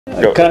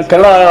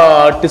Kannada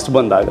artist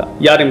ಬಂದಾಗ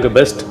ಯಾರು ನಿಮ್ಗೆ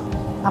best?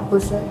 Appu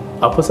sir.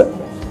 Appu sir,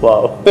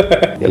 wow.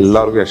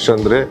 ಎಲ್ಲರಿಗೂ ಯಶ್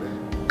ಅಂದ್ರೆ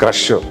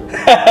ಕ್ರಶ್.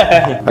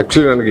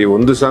 ಆಕ್ಚುಲಿ ನನಗೆ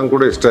ಒಂದು ಸಾಂಗ್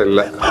ಕೂಡ ಇಷ್ಟ ಇಲ್ಲ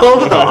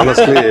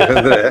ಆನೆಸ್ಟ್ಲಿ.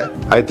 ಏನಂದ್ರೆ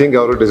ಐ ಥಿಂಕ್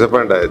ಅವರು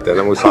ಡಿಸಪಾಯಿಂಟ್ ಆಗುತ್ತೆ.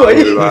 ನಮಗೆ ಸಾಂಗ್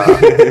ಇಲ್ಲ,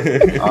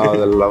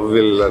 ಲವ್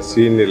ಇಲ್ಲ,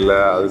 ಸೀನ್ ಇಲ್ಲ,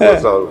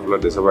 ಅದಕ್ಕೋಸ್ಕರ ಅವ್ರು ಫುಲ್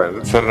ಡಿಸಪಾಯಿಂಟ್.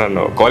 ಸರ್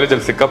ನಾನು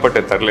ಕಾಲೇಜಲ್ಲಿ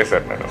ಸಿಕ್ಕಾಪಟ್ಟೆ ತರಲೆ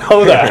ಸರ್. ನಾನು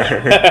ಹೌದಾ?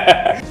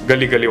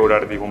 ಗಲಿ ಗಲಿ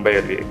ಓಡಾಡ್ದಿ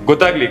ಮುಂಬೈಯಲ್ಲಿ,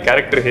 ಗೊತ್ತಾಗ್ಲಿ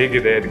ಕ್ಯಾರೆಕ್ಟರ್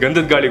ಹೇಗಿದೆ,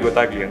 ಗಂಧದ ಗಾಳಿ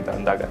ಗೊತ್ತಾಗ್ಲಿ ಅಂತ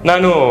ಅಂದಾಗ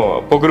ನಾನು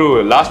ಪೊಗರು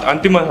ಲಾಸ್ಟ್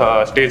ಅಂತಿಮ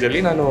ಸ್ಟೇಜ್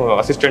ಅಲ್ಲಿ ನಾನು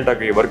ಅಸಿಸ್ಟೆಂಟ್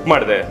ಆಗಿ ವರ್ಕ್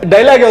ಮಾಡಿದೆ.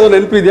 ಡೈಲಾಗ್ ಯಾವ್ದು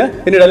ನೆನಪಿದ್ಯಾ?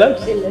 ಏನು ಡೈಲಾಗ್?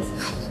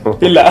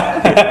 ಇಲ್ಲ.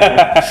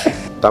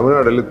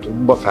 ತಮಿಳ್ನಾಡಲ್ಲಿ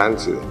ತುಂಬಾ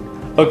ಫ್ಯಾನ್ಸ್ ಇದೆ.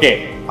 ಓಕೆ.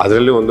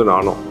 ಅದರಲ್ಲಿ ಒಂದು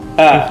ನಾನು.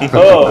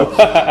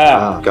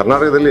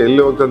 ಕರ್ನಾಟಕದಲ್ಲಿ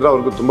ಎಲ್ಲಿ ಹೋಗ್ತಂದ್ರೆ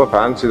ಅವ್ರಿಗೂ ತುಂಬಾ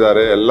ಫ್ಯಾನ್ಸ್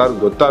ಇದಾರೆ, ಎಲ್ಲಾರು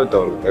ಗೊತ್ತಾಗುತ್ತೆ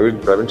ಅವ್ರಿಗೆ.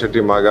 ಪ್ರವೀಣ್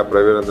ಶೆಟ್ಟಿ ಮಗ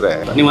ಪ್ರವೀರ್ ಅಂದ್ರೆ.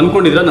 ನೀವು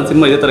ಅನ್ಕೊಂಡಿದ್ರ ನನ್ನ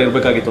ಸಿನಿಮಾ ಇದೇ ತರ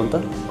ಇರ್ಬೇಕಾಗಿತ್ತು ಅಂತ?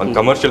 ಒಂದು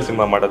ಕಮರ್ಷಿಯಲ್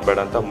ಸಿನಿಮಾ ಮಾಡೋದ್ ಬೇಡ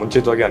ಅಂತ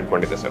ಮುಂಚಿತವಾಗಿ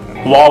ಅನ್ಕೊಂಡಿದ್ದೆ ಸರ್.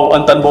 ವಾವ್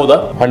ಅಂತ ಅನ್ಬಹುದಾ?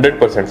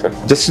 100% ಸರ್.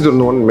 ಜಸ್ಟ್ ಇದು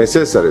ಒಂದು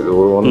ಮೆಸೇಜ್ ಸರ್, ಇದು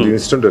ಒಂದು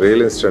ಇನ್ಸ್ಟೆಂಟ್,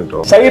 ರಿಯಲ್ ಇನ್ಸ್ಟೆಂಟ್.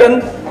 ಸೈರನ್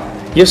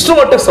ಎಷ್ಟು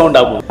ಮಟ್ಟಿಗೆ ಸೌಂಡ್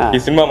ಆಗ್ಬೋದು?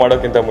 ಈ ಸಿನಿಮಾ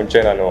ಮಾಡೋಕ್ಕಿಂತ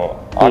ಮುಂಚೆ ನಾನು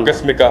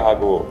ಆಕಸ್ಮಿಕ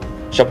ಹಾಗೂ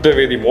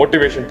ಶಬ್ದವೇದಿ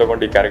ಮೋಟಿವೇಶನ್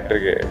ತಗೊಂಡು ಈ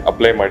ಕ್ಯಾರೆಕ್ಟರ್ಗೆ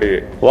ಅಪ್ಲೈ ಮಾಡಿ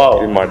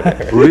ಇದು ಮಾಡಿದೆ.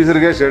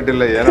 ಪ್ರೊಡ್ಯೂಸರ್ಗೆ ಶರ್ಟ್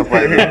ಇಲ್ಲ, ಏನಪ್ಪಾ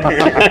ಇದು?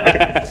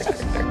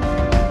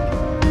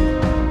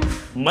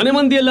 ಮನೆ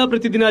ಮಂದಿಯೆಲ್ಲ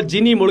ಪ್ರತಿದಿನ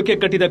ಜೀನಿ ಮೊಳಕೆ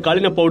ಕಟ್ಟಿದ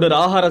ಕಾಳಿನ ಪೌಡರ್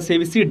ಆಹಾರ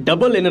ಸೇವಿಸಿ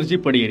ಡಬಲ್ ಎನರ್ಜಿ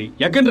ಪಡೆಯಿರಿ.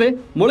 ಯಾಕಂದ್ರೆ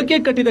ಮೊಳಕೆ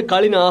ಕಟ್ಟಿದ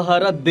ಕಾಳಿನ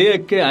ಆಹಾರ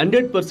ದೇಹಕ್ಕೆ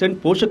 100%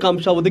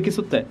 ಪೋಷಕಾಂಶ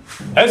ಒದಗಿಸುತ್ತೆ.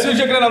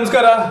 ವೀಕ್ಷಕರೇ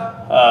ನಮಸ್ಕಾರ.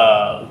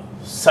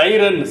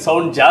 ಸೈರನ್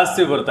ಸೌಂಡ್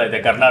ಜಾಸ್ತಿ ಬರ್ತಾ ಇದೆ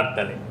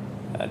ಕರ್ನಾಟಕದಲ್ಲಿ.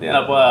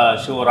 ಅದೇನಪ್ಪ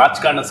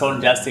ರಾಜಕಾರಣ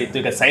ಸೌಂಡ್ ಜಾಸ್ತಿ ಇತ್ತು,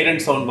 ಈಗ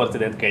ಸೈರನ್ ಸೌಂಡ್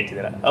ಬರ್ತಿದೆ ಅಂತ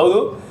ಕೇಳ್ತಿದ್ದೀರಾ. ಹೌದು,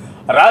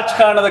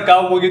 ರಾಜಕಾರಣದ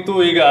ಕಾವು ಮುಗಿತು,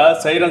 ಈಗ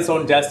ಸೈರನ್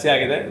ಸೌಂಡ್ ಜಾಸ್ತಿ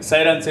ಆಗಿದೆ.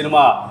 ಸೈರನ್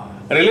ಸಿನಿಮಾ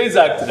ರಿಲೀಸ್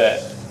ಆಗ್ತಿದೆ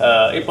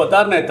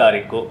 26ನೇ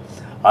ತಾರೀಕು.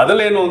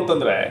 ಅದರಲ್ಲೇನು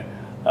ಅಂತಂದರೆ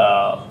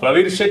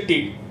ಪ್ರವೀರ್ ಶೆಟ್ಟಿ,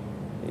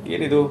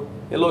 ಏನಿದು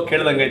ಎಲ್ಲೋ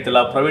ಕೇಳ್ದಂಗೆ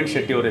ಐತಲ್ಲ, ಪ್ರವೀಣ್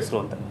ಶೆಟ್ಟಿ ಅವ್ರ ಹೆಸರು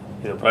ಅಂತ.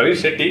 ಇದು ಪ್ರವೀರ್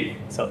ಶೆಟ್ಟಿ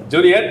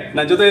ಜೂನಿಯರ್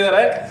ನನ್ನ ಜೊತೆ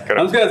ಇದ್ದಾರೆ.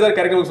 ನಮಸ್ಕಾರ ಸರ್,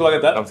 ಕಾರ್ಯಕ್ರಮಕ್ಕೆ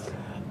ಸ್ವಾಗತ.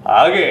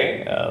 ಹಾಗೆ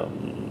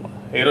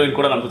ಹೀರೋಯಿನ್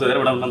ಕೂಡ ನಮ್ಮ ಜೊತೆ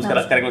ಇದ್ದಾರೆ. ಮೇಡಮ್ ನಮಸ್ಕಾರ,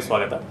 ಕಾರ್ಯಕ್ರಮಕ್ಕೆ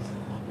ಸ್ವಾಗತ.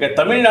 ಈಗ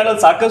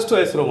ತಮಿಳ್ನಾಡಲ್ಲಿ ಸಾಕಷ್ಟು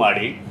ಹೆಸರು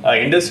ಮಾಡಿ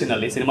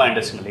ಇಂಡಸ್ಟ್ರಿನಲ್ಲಿ, ಸಿನಿಮಾ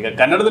ಇಂಡಸ್ಟ್ರಿನಲ್ಲಿ, ಈಗ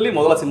ಕನ್ನಡದಲ್ಲಿ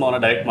ಮೊದಲ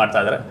ಸಿನಿಮಾವನ್ನು ಡೈರೆಕ್ಟ್ ಮಾಡ್ತಾ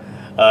ಇದ್ದಾರೆ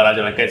ರಾಜ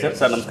ವೆಂಕಯ್ಯ ಸರ್.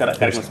 ಸರ್ ನಮಸ್ಕಾರ,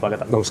 ಕಾರ್ಯಕ್ರಮ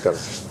ಸ್ವಾಗತ. ನಮಸ್ಕಾರ.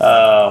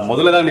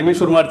 ಮೊದಲನೇದಾಗಿ ನಿಮಗೆ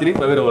ಶುರು ಮಾಡ್ತೀನಿ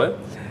ಪ್ರವೀರ್ ಅವರೇ.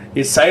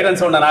 ಈ ಸೈರನ್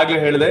ಸೌಂಡ್ ನಾನು ಆಗ್ಲೇ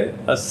ಹೇಳಿದೆ,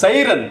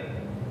 ಸೈರನ್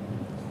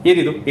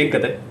ಏನಿದು, ಏನ್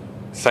ಕತೆ?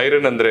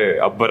 ಸೈರನ್ ಅಂದ್ರೆ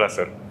ಅಬ್ಬರ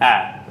ಸರ್.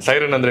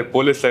 ಸೈರನ್ ಅಂದ್ರೆ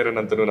ಪೊಲೀಸ್ ಸೈರನ್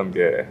ಅಂತಾನು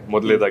ನಮ್ಗೆ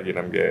ಮೊದಲೇದಾಗಿ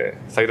ನಮ್ಗೆ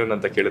ಸೈರನ್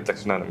ಅಂತ ಕೇಳಿದ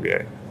ತಕ್ಷಣ ನಮ್ಗೆ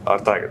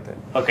ಅರ್ಥ ಆಗುತ್ತೆ.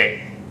 ಓಕೆ.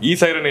 ಈ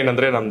ಸೈರನ್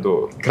ಏನಂದ್ರೆ ನಮ್ದು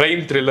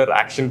crime thriller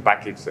action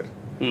package sir.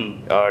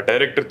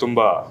 Director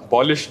ತುಂಬಾ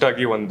ಪಾಲಿಶ್ಡ್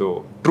ಆಗಿ ಒಂದು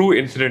ಟ್ರೂ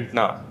ಇನ್ಸಿಡೆಂಟ್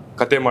ನ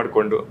ಕತೆ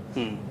ಮಾಡ್ಕೊಂಡು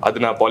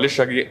ಅದನ್ನ ಪಾಲಿಶ್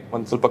ಆಗಿ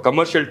ಒಂದ್ ಸ್ವಲ್ಪ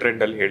ಕಮರ್ಷಿಯಲ್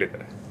ಟ್ರೆಂಡ್ ಅಲ್ಲಿ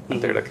ಹೇಳಿದ್ದಾರೆ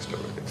ಅಂತ ಹೇಳಕ್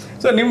ಇಷ್ಟಪಡ್ತೀನಿ.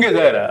 ಸೊ ನಿಮ್ಗೆ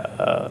ಸರ್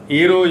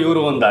ಹೀರೋ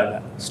ಇವರು ಅಂದಾಗ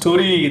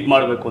ಸ್ಟೋರಿ ಇದ್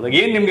ಮಾಡ್ಬೇಕು ಅಂದಾಗ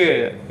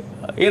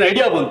ಏನ್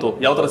ಐಡಿಯಾ ಬಂತು?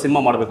 ಯಾವ ತರ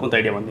ಸಿನಿಮಾ ಮಾಡ್ಬೇಕು ಅಂತ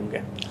ಐಡಿಯಾ ಬಂತು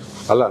ನಿಮ್ಗೆ?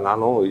 ಅಲ್ಲ,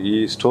 ನಾನು ಈ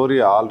ಸ್ಟೋರಿ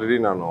ಆಲ್ರೆಡಿ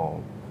ನಾನು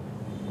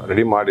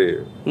ರೆಡಿ ಮಾಡಿ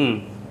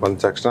ಬಂದ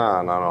ತಕ್ಷಣ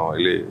ನಾನು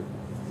ಇಲ್ಲಿ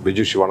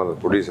ಬಿಜು ಶಿವಾನಂದ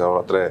ಪ್ರೊಡ್ಯೂಸರ್ ಅವ್ರ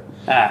ಹತ್ರ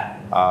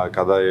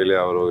ಕಥೆ ಹೇಳಿ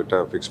ಅವರು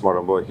ಫಿಕ್ಸ್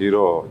ಮಾಡಬೋ,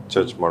 ಹೀರೋ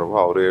ಚರ್ಚ್ ಮಾಡಬೋ.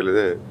 ಅವರು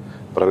ಹೇಳಿದೆ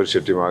ಪ್ರವೀರ್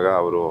ಶೆಟ್ಟಿ ಮಗ,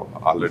 ಅವರು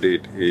ಆಲ್ರೆಡಿ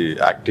ಈ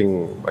ಆ್ಯಕ್ಟಿಂಗ್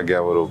ಬಗ್ಗೆ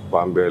ಅವರು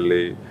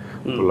ಬಾಂಬೆಯಲ್ಲಿ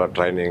ಫುಲ್ಲ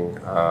ಟ್ರೈನಿಂಗ್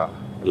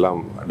ಎಲ್ಲ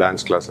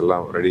ಡ್ಯಾನ್ಸ್ ಕ್ಲಾಸ್ ಎಲ್ಲ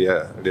ರೆಡಿ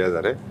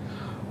ಇದ್ದಾರೆ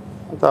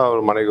ಅಂತ ಅವ್ರ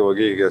ಮನೆಗೆ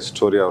ಹೋಗಿ ಈಗ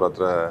ಸ್ಟೋರಿ ಅವ್ರ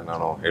ಹತ್ರ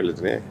ನಾನು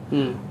ಹೇಳಿದ್ದೀನಿ.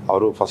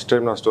 ಅವರು ಫಸ್ಟ್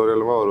ಟೈಮ್ ನಾನು ಸ್ಟೋರಿ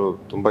ಅಲ್ವಾ, ಅವರು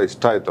ತುಂಬ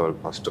ಇಷ್ಟ ಆಯಿತು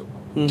ಅವ್ರಿಗೆ.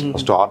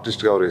 ಫಸ್ಟ್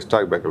ಆರ್ಟಿಸ್ಟ್ಗೆ ಅವ್ರಿಗೆ ಇಷ್ಟ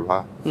ಆಗಬೇಕಲ್ವಾ,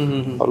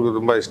 ಅವ್ರಿಗೂ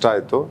ತುಂಬ ಇಷ್ಟ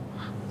ಆಯಿತು.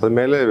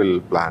 ಅದ್ಮೇಲೆ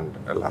ವಿಲ್ ಪ್ಲ್ಯಾನ್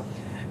ಎಲ್ಲ.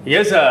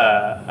 ಎಸ್,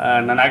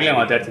 ನಾನು ಆಗಲೇ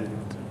ಮಾತಾಡ್ತಿದ್ದೀನಿ.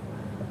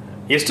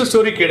 ಎಷ್ಟು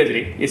ಸ್ಟೋರಿ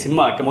ಕೇಳಿದ್ರಿ ಈ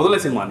ಸಿನಿಮಾಕ್ಕೆ? ಮೊದಲನೇ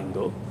ಸಿನಿಮಾ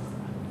ನಿಮ್ಮದು.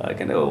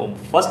 ಯಾಕೆಂದರೆ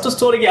ಫಸ್ಟ್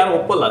ಸ್ಟೋರಿಗೆ ಯಾರು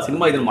ಒಪ್ಪಲ್ಲ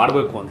ಸಿನಿಮಾ ಇದನ್ನು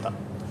ಮಾಡಬೇಕು ಅಂತ.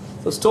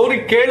 ಸೊ ಸ್ಟೋರಿ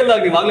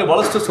ಕೇಳಿದಾಗ ನೀವಾಗಲೇ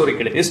ಭಾಳಷ್ಟು ಸ್ಟೋರಿ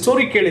ಕೇಳಿದ್ರಿ. ಎಷ್ಟು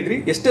ಸ್ಟೋರಿ ಕೇಳಿದ್ರಿ?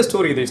 ಎಷ್ಟೇ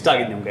ಸ್ಟೋರಿ ಇದು ಇಷ್ಟ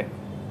ಆಗಿದೆ ನಿಮಗೆ?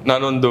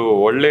 ನಾನೊಂದು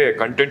ಒಳ್ಳೆ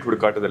ಕಂಟೆಂಟ್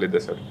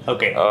ಹುಡುಕಾಟದಲ್ಲಿದ್ದೆ ಸರ್.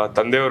 ಓಕೆ.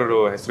 ತಂದೆಯವರು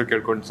ಹೆಸರು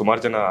ಕೇಳ್ಕೊಂಡು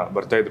ಸುಮಾರು ಜನ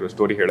ಬರ್ತಾ ಇದ್ರು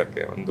ಸ್ಟೋರಿ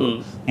ಹೇಳಕ್ಕೆ. ಒಂದು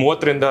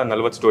 30ರಿಂದ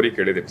 40 ಸ್ಟೋರಿ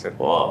ಕೇಳಿದ್ದೀನಿ ಸರ್.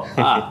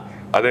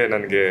 ಅದೇ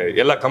ನನಗೆ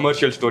ಎಲ್ಲ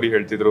ಕಮರ್ಷಿಯಲ್ ಸ್ಟೋರಿ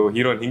ಹೇಳ್ತಿದ್ರು.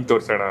 ಹೀರೋನ್ ಹಿಂಗ್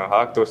ತೋರ್ಸೋಣ,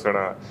 ಹಾಗೆ ತೋರ್ಸೋಣ,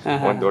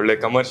 ಒಂದು ಒಳ್ಳೆ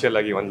ಕಮರ್ಷಿಯಲ್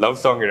ಆಗಿ ಒಂದು ಲವ್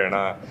ಸಾಂಗ್ ಇಡೋಣ,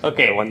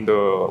 ಒಂದು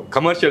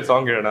ಕಮರ್ಷಿಯಲ್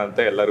ಸಾಂಗ್ ಇಡೋಣ ಅಂತ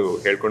ಎಲ್ಲರೂ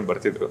ಹೇಳ್ಕೊಂಡು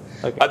ಬರ್ತಿದ್ರು.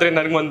 ಆದ್ರೆ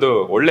ನನ್ಗೊಂದು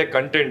ಒಳ್ಳೆ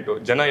ಕಂಟೆಂಟ್,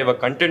 ಜನ ಇವಾಗ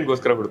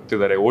ಕಂಟೆಂಟ್ಗೋಸ್ಕರ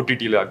ಹುಡುಕ್ತಿದ್ದಾರೆ.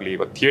 OTT ಆಗ್ಲಿ,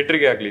 ಇವಾಗ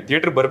ಥಿಯೇಟರ್ಗೆ ಆಗ್ಲಿ.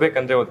 ಥಿಯೇಟರ್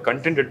ಬರ್ಬೇಕಂದ್ರೆ ಒಂದು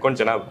ಕಂಟೆಂಟ್ ಇಟ್ಕೊಂಡು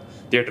ಜನ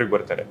ಥಿಯೇಟರ್ಗೆ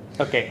ಬರ್ತಾರೆ.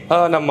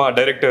 ನಮ್ಮ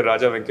ಡೈರೆಕ್ಟರ್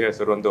ರಾಜ ವೆಂಕಯ್ಯ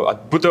ಸರ್ ಒಂದು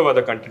ಅದ್ಭುತವಾದ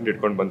ಕಂಟೆಂಟ್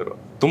ಇಟ್ಕೊಂಡು ಬಂದ್ರು.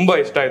 ತುಂಬಾ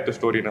ಇಷ್ಟ ಆಯ್ತು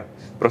ಸ್ಟೋರಿನ.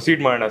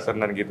 ಪ್ರೊಸೀಡ್ ಮಾಡೋಣ ಸರ್,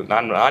 ನನಗಿದು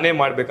ನಾನೇ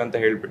ಮಾಡ್ಬೇಕಂತ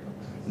ಹೇಳ್ಬಿಟ್ಟು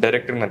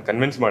ಡೈರೆಕ್ಟರ್ ನಾನು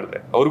ಕನ್ವಿನ್ಸ್ ಮಾಡಿದೆ.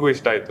 ಅವ್ರಿಗೂ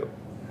ಇಷ್ಟ ಆಯ್ತು.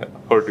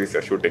 ಹೊರಟ್ವಿ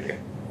ಸರ್ ಶೂಟಿಂಗ್ಗೆ.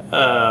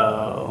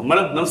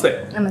 ಮೇಡಮ್ ನಮಸ್ತೆ.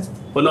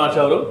 ಪೊನ್ನು ಆಶಾ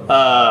ಅವರು,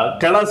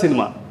 ಕನ್ನಡ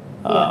ಸಿನಿಮಾ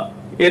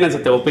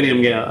ಏನನ್ಸುತ್ತೆ ಒಪಿನಿಯನ್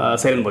ನಿಮಗೆ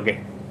ಸೈರನ್ ಬಗ್ಗೆ?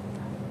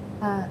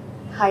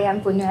 Hi, I'm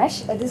Punnu Ash.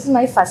 This is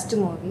my first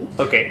movie.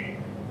 Okay.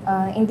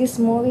 In this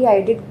movie,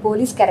 I did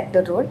police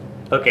character role.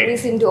 Okay. It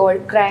is into all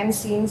crime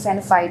scenes and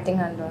fighting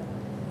and all.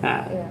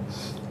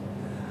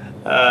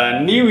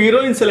 ನೀವು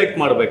heroine select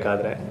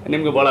ಮಾಡಬೇಕಾದ್ರೆ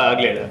ನಿಮ್ಗೆ ಭಾಳ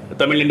ಆಗಲೇ ಇದೆ,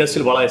 Tamil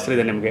industry ಭಾಳ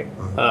ಹೆಸರಿದೆ ನಿಮಗೆ,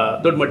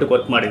 ದೊಡ್ಡ ಮಟ್ಟಕ್ಕೆ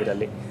ವರ್ಕ್ ಮಾಡಿದ್ರೆ.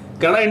 ಅಲ್ಲಿ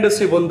ಕನ್ನಡ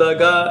ಇಂಡಸ್ಟ್ರಿ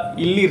ಬಂದಾಗ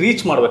ಇಲ್ಲಿ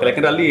ರೀಚ್ ಮಾಡ್ಬೇಕಲ್ಲ,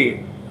 ಯಾಕಂದರೆ ಅಲ್ಲಿ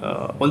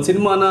ಒಂದು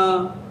ಸಿನಿಮಾನ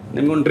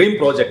ನಿಮ್ಗೊಂದು ಡ್ರೀಮ್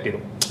ಪ್ರಾಜೆಕ್ಟ್ ಇದು.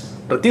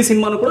 ಪ್ರತಿ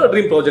ಸಿನಿಮಾನು ಕೂಡ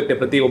ಡ್ರೀಮ್ ಪ್ರಾಜೆಕ್ಟೇ.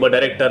 ಪ್ರತಿ ಒಬ್ಬ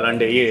ಡೈರೆಕ್ಟರ್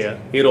ಅಂಡ್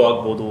ಹೀರೋ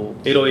ಆಗ್ಬೋದು,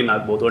 ಹೀರೋಯಿನ್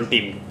ಆಗ್ಬೋದು, ಒಂದು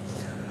ಟೀಮ್.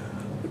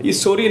 ಈ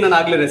ಸ್ಟೋರಿ ನಾನು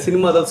ಆಗಲೇ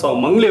ಸಿನಿಮಾದ ಸಾಂಗ್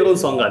ಮಂಗ್ಲಿ ಅವರು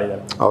ಒಂದು ಸಾಂಗ್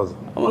ಆಡಿದ್ದಾರೆ. ಹೌದು,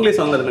 ಮಂಗ್ಲಿ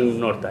ಸಾಂಗ್ ಅದು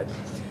ನಂಗೆ ನೋಡ್ತಾ ಇದ್ದೆ.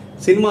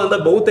 ಸಿನಿಮಾ ಅಂತ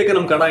ಬಹುತೇಕ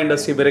ನಮ್ಮ ಕನ್ನಡ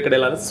ಇಂಡಸ್ಟ್ರಿ ಬೇರೆ ಕಡೆ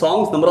ಎಲ್ಲ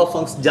ಸಾಂಗ್ಸ್ ನಂಬರ್ ಆಫ್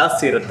ಸಾಂಗ್ಸ್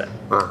ಜಾಸ್ತಿ ಇರುತ್ತೆ.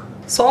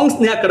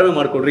 ಸಾಂಗ್ಸ್ನ ಯಾಕೆ ಕಡಿಮೆ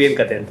ಮಾಡ್ಕೊಡ್ರಿ ಏನ್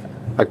ಕತೆ ಅಂತ?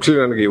 ಆಕ್ಚುಲಿ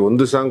ನನಗೆ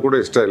ಒಂದು ಸಾಂಗ್ ಕೂಡ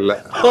ಇಷ್ಟ ಇಲ್ಲ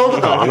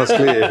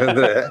ಆನೆಸ್ಟ್ಲಿ.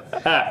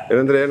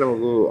 ಏನಂದ್ರೆ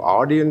ನಮಗೂ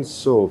ಆಡಿಯನ್ಸ್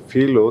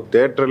ಫೀಲು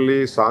ಥಿಯೇಟ್ರಲ್ಲಿ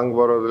ಸಾಂಗ್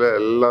ಬರೋದ್ರೆ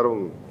ಎಲ್ಲರೂ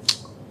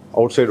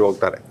ಔಟ್ಸೈಡ್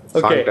ಹೋಗ್ತಾರೆ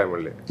ಸಾಂಗ್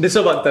ಟೈಮಲ್ಲಿ,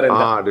 ಡಿಸ್ಟರ್ಬ್ ಆಗ್ತಾರೆ.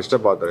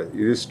 ಡಿಸ್ಟರ್ಬ್ ಆಗ್ತಾರೆ.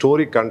 ಇದು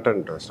story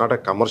content, it's not a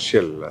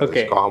commercial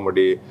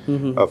comedy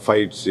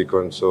fight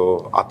sequence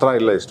ಆ ಥರ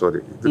ಇಲ್ಲ ಈ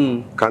story.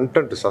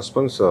 Content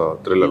suspense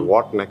thriller,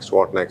 what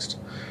next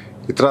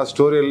ಈ ಥರ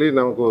ಸ್ಟೋರಿಯಲ್ಲಿ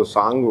ನಮಗೂ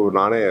ಸಾಂಗು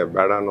ನಾನೇ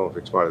ಬೇಡ ಅನ್ನೋ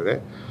ಫಿಕ್ಸ್ ಮಾಡಿದೆ.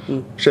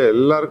 പക്ഷെ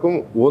ಎಲ್ಲರಿಗೂ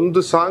ಒಂದು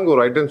ಸಾಂಗ್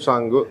ಐಟಮ್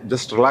ಸಾಂಗ್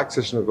ಜಸ್ಟ್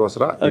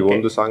ರಿಲ್ಯಾಕ್ಸೇಷನ್ಗೋಸ್ಕರ ಈ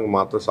ಒಂದು ಸಾಂಗ್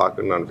ಮಾತ್ರ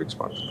ಸಾಕು ನಾನು ಫಿಕ್ಸ್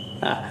ಮಾಡ್ತೀನಿ.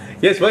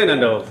 ಎಸ್ ಬೈ,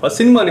 ನಾನು ಫಸ್ಟ್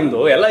ಸಿನಿಮಾ ನಿಮ್ದು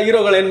ಎಲ್ಲ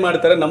ಹೀರೋಗಳು ಏನ್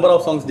ಮಾಡ್ತಾರೆ, ನಂಬರ್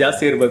ಆಫ್ ಸಾಂಗ್ಸ್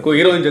ಜಾಸ್ತಿ ಇರಬೇಕು,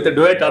 ಹೀರೋಯಿನ್ ಜೊತೆ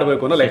ಡುಯೆಟ್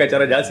ಆಡಬೇಕು ಅನ್ನೋ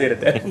ಲೆಕ್ಕಾಚಾರ ಜಾಸ್ತಿ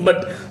ಇರುತ್ತೆ.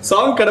 ಬಟ್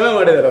ಸಾಂಗ್ ಕಡಿಮೆ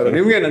ಮಾಡಿದಾರೆ ಅವರು.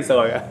 ನಿಮ್ಗೆ ಏನ್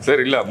ಅನ್ಸವಾಗ?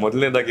 ಸರ್ ಇಲ್ಲ,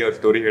 ಮೊದಲನೇದಾಗಿ ಅವ್ರ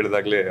ಸ್ಟೋರಿ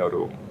ಹೇಳಿದಾಗ್ಲೇ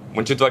ಅವರು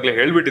ಮುಂಚಿತವಾಗ್ಲೇ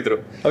ಹೇಳ್ಬಿಟ್ಟಿದ್ರು,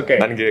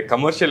 ನನಗೆ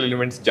ಕಮರ್ಷಿಯಲ್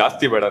ಎಲಿಮೆಂಟ್ಸ್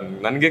ಜಾಸ್ತಿ ಬೇಡ,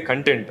 ನನಗೆ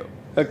ಕಂಟೆಂಟ್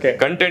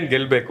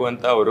ಗೆಲ್ಬೇಕು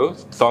ಅಂತ ಅವರು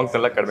ಸಾಂಗ್ಸ್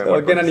ಎಲ್ಲ ಕಡಿಮೆ.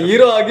 ನಾನು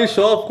ಹೀರೋ ಆಗಿ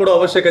ಶೋ ಆಫ್ ಕೊಡೋ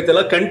ಅವಶ್ಯಕತೆ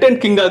ಇಲ್ಲ, ಕಂಟೆಂಟ್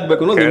ಕಿಂಗ್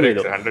ಆಗ್ಬೇಕು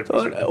ಅನ್ನೋದು.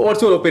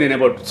 What's your opinion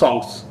about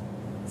songs?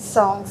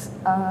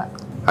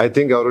 I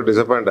think ಅವರು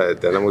ಡಿಸಪಾಯಿಂಟ್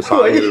ಆಗುತ್ತೆ, ನಮಗೆ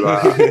ಸಾಂಗ್ ಇಲ್ಲ,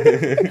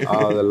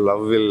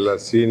 ಲವ್ ಇಲ್ಲ,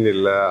 ಸೀನ್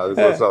ಇಲ್ಲ,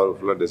 ಅದಕ್ಕೋಸ್ಕರ ಅವರು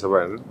ಫುಲ್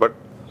ಡಿಸಪಾಯಿಂಟ್. ಬಟ್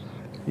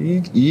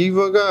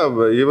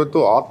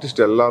ಇವತ್ತು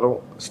ಆರ್ಟಿಸ್ಟ್ ಎಲ್ಲರೂ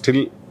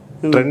ಸ್ಟಿಲ್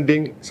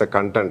ಟ್ರೆಂಡಿಂಗ್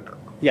ಕಂಟೆಂಟ್,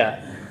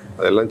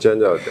 ಅದೆಲ್ಲ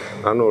ಚೇಂಜ್ ಆಗುತ್ತೆ.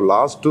 ನಾನು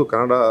ಲಾಸ್ಟು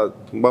ಕನ್ನಡ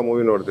ತುಂಬ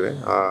ಮೂವಿ ನೋಡ್ತೀನಿ,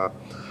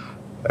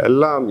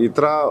 ಎಲ್ಲ ಈ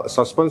ಥರ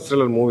ಸಸ್ಪೆನ್ಸ್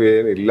ಥ್ರಿಲ್ಲರ್ ಮೂವಿ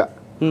ಏನಿಲ್ಲ.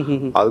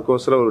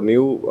 ಅದಕ್ಕೋಸ್ಕರ ಅವರು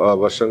ನ್ಯೂ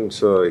ವರ್ಷನ್ಸ್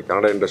ಈ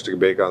ಕನ್ನಡ ಇಂಡಸ್ಟ್ರಿಗೆ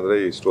ಬೇಕಂದ್ರೆ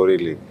ಈ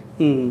ಸ್ಟೋರಿಲಿ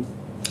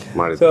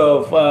ಮಾಡಿ. ಸೊ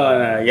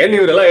ಏನ್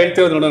ಇವರೆಲ್ಲ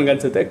ಹೇಳ್ತಿರೋದು ನೋಡೋ ನನ್ಗೆ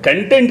ಅನ್ಸುತ್ತೆ,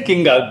 ಕಂಟೆಂಟ್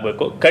ಕಿಂಗ್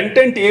ಆಗ್ಬೇಕು,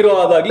 ಕಂಟೆಂಟ್ ಹೀರೋ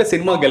ಆದಾಗ್ಲೇ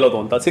ಸಿನಿಮಾ ಗೆಲ್ಲೋದು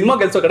ಅಂತ. ಸಿನಿಮಾ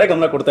ಗೆಲ್ಸೋ ಕಡೆ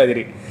ಗಮನ ಕೊಡ್ತಾ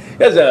ಇದೀರಿ.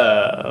 ಎಸ್,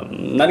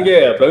 ನನಗೆ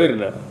ಪ್ರವೀರ್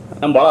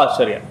ನಮ್ಗೆ ಭಾಳ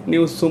ಆಶ್ಚರ್ಯ,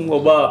 ನೀವು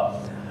ಒಬ್ಬ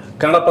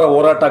ಕನ್ನಡ ಪರ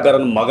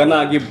ಹೋರಾಟಗಾರನ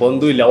ಮಗನಾಗಿ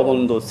ಬಂದು ಇಲ್ಲಿ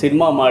ಯಾವುದೊಂದು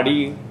ಸಿನಿಮಾ ಮಾಡಿ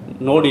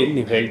ನೋಡಿ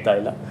ನೀವು ಹೇಳ್ತಾ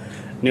ಇಲ್ಲ.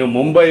 ನೀವು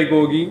ಮುಂಬೈಗೆ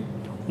ಹೋಗಿ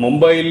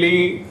ಮುಂಬೈಲಿ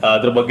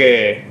ಅದ್ರ ಬಗ್ಗೆ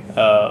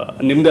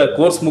ನಿಮ್ದು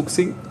ಕೋರ್ಸ್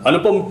ಮುಗಿಸಿ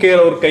ಅನುಪಮ್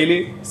ಖೇರ್ ಅವ್ರ ಕೈಲಿ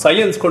ಸೈ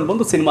ಅನ್ಸ್ಕೊಂಡು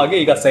ಬಂದು ಸಿನಿಮಾಗೆ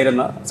ಈಗ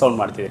ಸೈರನ್ನ ಸೌಂಡ್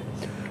ಮಾಡ್ತಿದೆ.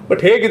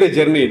 ಬಟ್ ಹೇಗಿದೆ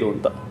ಜರ್ನಿ ಇದು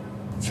ಅಂತ?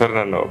 ಸರ್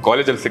ನಾನು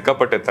ಕಾಲೇಜಲ್ಲಿ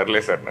ಸಿಕ್ಕಾಪಟ್ಟೆ ತರಲೆ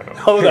ಸರ್.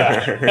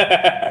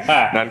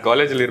 ನಾನು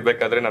ಕಾಲೇಜಲ್ಲಿ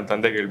ಇರ್ಬೇಕಾದ್ರೆ ನನ್ನ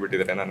ತಂದೆಗೆ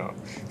ಹೇಳ್ಬಿಟ್ಟಿದ್ರೆ ನಾನು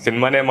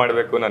ಸಿನಿಮಾನೇ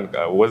ಮಾಡ್ಬೇಕು, ನನ್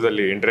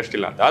ಓದಲ್ಲಿ ಇಂಟ್ರೆಸ್ಟ್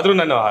ಇಲ್ಲ ಅಂತ. ಆದ್ರೂ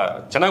ನಾನು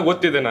ಚೆನ್ನಾಗಿ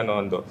ಓದ್ತಿದ್ದೆ. ನಾನು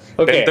ಒಂದು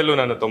 10th ಅಲ್ಲೂ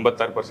ನಾನು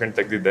 96%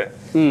 ತೆಗ್ದಿದ್ದೆ.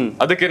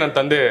 ಅದಕ್ಕೆ ನನ್ನ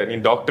ತಂದೆ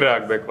ನೀನ್ ಡಾಕ್ಟರೇ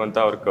ಆಗ್ಬೇಕು ಅಂತ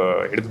ಅವ್ರ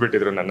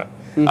ಹಿಡಿದ್ಬಿಟ್ಟಿದ್ರು ನನ್ನ.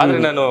 ಆದ್ರೆ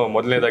ನಾನು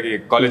ಮೊದಲನೇದಾಗಿ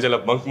ಕಾಲೇಜೆಲ್ಲ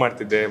ಬಂಕ್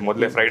ಮಾಡ್ತಿದ್ದೆ.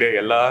 ಮೊದಲೇ ಫ್ರೈಡೇ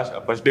ಎಲ್ಲಾ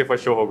ಫಸ್ಟ್ ಡೇ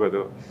ಫಸ್ಟ್ ಶೋ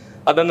ಹೋಗೋದು.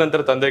 ಅದಾದ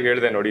ನಂತರ ತಂದೆಗೆ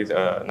ಹೇಳಿದೆ, ನೋಡಿ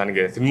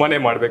ನನಗೆ ಸಿನಿಮಾನೇ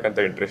ಮಾಡ್ಬೇಕಂತ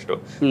ಇಂಟ್ರೆಸ್ಟ್,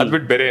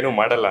 ಅದ್ಬಿಟ್ಟು ಬೇರೆ ಏನು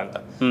ಮಾಡಲ್ಲ ಅಂತ.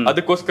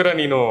 ಅದಕ್ಕೋಸ್ಕರ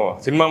ನೀನು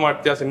ಸಿನಿಮಾ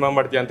ಮಾಡ್ತೀಯಾ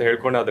ಅಂತ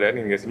ಹೇಳ್ಕೊಂಡಾದ್ರೆ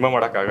ನಿನ್ಗೆ ಸಿನಿಮಾ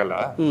ಮಾಡಕ್ ಆಗಲ್ಲ.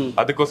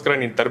 ಅದಕ್ಕೋಸ್ಕರ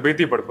ನೀನ್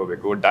ತರಬೇತಿ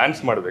ಪಡ್ಕೋಬೇಕು,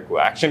 ಡ್ಯಾನ್ಸ್ ಮಾಡ್ಬೇಕು,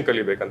 ಆಕ್ಷನ್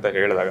ಕಲಿಬೇಕಂತ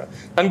ಹೇಳಿದಾಗ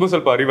ನನ್ಗೂ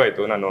ಸ್ವಲ್ಪ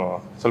ಅರಿವಾಯ್ತು. ನಾನು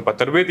ಸ್ವಲ್ಪ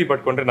ತರಬೇತಿ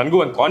ಪಡ್ಕೊಂಡ್ರೆ ನನ್ಗೂ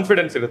ಒಂದು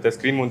ಕಾನ್ಫಿಡೆನ್ಸ್ ಇರುತ್ತೆ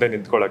ಸ್ಕ್ರೀನ್ ಮುಂದೆ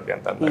ನಿಂತ್ಕೊಳ್ಳಕ್ಕೆ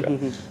ಅಂತ ಅಂದಾಗ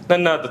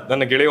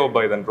ನನ್ನ ಗೆಳೆಯ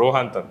ಒಬ್ಬ ಇದ್ದಾನೆ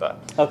ರೋಹಂತ್ ಅಂತ,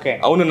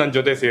 ಅವನು ನನ್ನ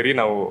ಜೊತೆ ಸೇರಿ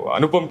ನಾವು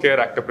ಅನುಪಮ್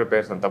ಖೇರ್ ಆಕ್ಟರ್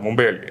ಪ್ರಿಪೇರ್ಸ್ ಅಂತ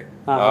ಮುಂಬೈಯಲ್ಲಿ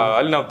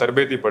ಅಲ್ಲಿ ನಾವು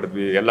ತರಬೇತಿ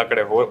ಪಡೆದ್ವಿ. ಎಲ್ಲಾ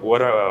ಕಡೆ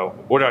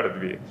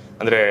ಓಡಾಡಿದ್ವಿ,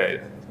 ಅಂದ್ರೆ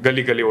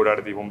ಗಲ್ಲಿ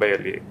ಓಡಾಡಿದ್ವಿ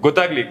ಮುಂಬೈಯಲ್ಲಿ,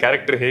 ಗೊತ್ತಾಗ್ಲಿ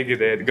ಕ್ಯಾರೆಕ್ಟರ್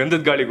ಹೇಗಿದೆ,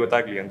 ಗಂಧದ ಗಾಳಿ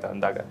ಗೊತ್ತಾಗ್ಲಿ ಅಂತ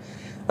ಅಂದಾಗ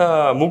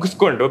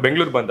ಮುಗಿಸ್ಕೊಂಡು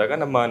ಬೆಂಗಳೂರು ಬಂದಾಗ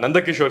ನಮ್ಮ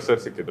ನಂದಕಿಶೋರ್ ಸರ್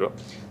ಸಿಕ್ಕಿದ್ರು.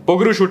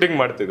 ಪೊಗರು ಶೂಟಿಂಗ್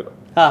ಮಾಡ್ತಿದ್ರು.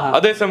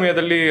 ಅದೇ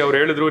ಸಮಯದಲ್ಲಿ ಅವ್ರು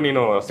ಹೇಳಿದ್ರು,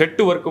 ನೀನು ಸೆಟ್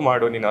ವರ್ಕ್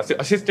ಮಾಡು, ನೀನು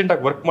ಅಸಿಸ್ಟೆಂಟ್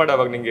ಆಗಿ ವರ್ಕ್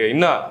ಮಾಡೋವಾಗ ನಿಂಗೆ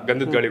ಇನ್ನ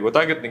ಗಂಧದ ಗಾಳಿ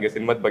ಗೊತ್ತಾಗುತ್ತೆ ನಿಂಗೆ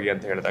ಸಿನಿಮಾದ ಬಗ್ಗೆ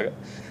ಅಂತ ಹೇಳಿದಾಗ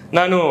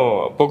ನಾನು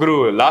ಪೊಗರು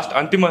ಲಾಸ್ಟ್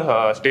ಅಂತಿಮ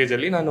ಸ್ಟೇಜ್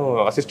ಅಲ್ಲಿ ನಾನು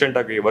ಅಸಿಸ್ಟೆಂಟ್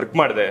ಆಗಿ ವರ್ಕ್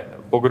ಮಾಡಿದೆ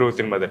ಪೊಗರು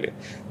ಸಿನಿಮಾದಲ್ಲಿ.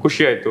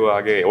 ಖುಷಿ ಆಯ್ತು,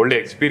 ಹಾಗೆ ಒಳ್ಳೆ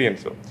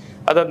ಎಕ್ಸ್ಪೀರಿಯನ್ಸ್.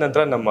 ಅದಾದ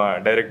ನಂತರ ನಮ್ಮ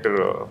ಡೈರೆಕ್ಟರ್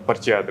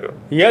ಪರಿಚಯ ಆದ್ರು.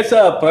 ಎಸ್,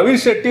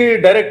 ಪ್ರವೀರ್ ಶೆಟ್ಟಿ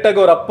ಡೈರೆಕ್ಟ್ ಆಗಿ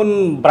ಅವ್ರ ಅಪ್ಪನ್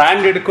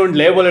ಬ್ರ್ಯಾಂಡ್ ಇಟ್ಕೊಂಡು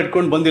ಲೇಬಲ್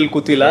ಇಟ್ಕೊಂಡು ಬಂದು ಇಲ್ಲಿ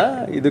ಕೂತಿಲ್ಲ.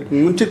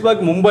 ಇದಕ್ಕೆ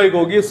ಮುಂಚಿತವಾಗಿ ಮುಂಬೈಗೆ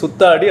ಹೋಗಿ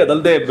ಸುತ್ತಾಡಿ,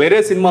 ಅದಲ್ಲದೆ ಬೇರೆ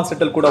ಸಿನಿಮಾ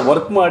ಸೆಟ್ ಅಲ್ಲಿ ಕೂಡ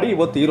ವರ್ಕ್ ಮಾಡಿ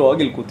ಇವತ್ತು ಹೀರೋ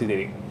ಆಗಿ ಇಲ್ಲಿ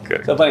ಕೂತಿದ್ದೀರಿ.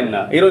 ಫೈನ್,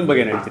 ಹೀರೋಯಿನ್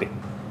ಬಗ್ಗೆ ಏನ್ ಹೇಳ್ತೀರಿ?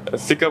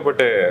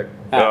 ಸಿಕ್ಕಾಪಟ್ಟೆ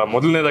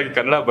ಮೊದಲನೇದಾಗಿ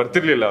ಕನ್ನಡ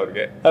ಬರ್ತಿರ್ಲಿಲ್ಲ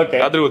ಅವ್ರಿಗೆ,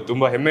 ಆದ್ರೂ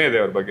ತುಂಬಾ ಹೆಮ್ಮೆ ಇದೆ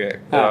ಅವ್ರ ಬಗ್ಗೆ.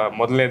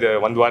 ಮೊದಲನೇದು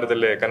ಒಂದ್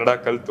ವಾರದಲ್ಲೇ ಕನ್ನಡ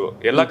ಕಲ್ತು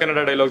ಎಲ್ಲಾ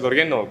ಕನ್ನಡ ಡೈಲಾಗ್ಸ್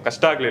ಅವ್ರಿಗೇನು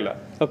ಕಷ್ಟ ಆಗ್ಲಿಲ್ಲ,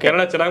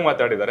 ಕನ್ನಡ ಚೆನ್ನಾಗಿ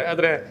ಮಾತಾಡಿದ್ದಾರೆ.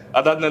 ಆದ್ರೆ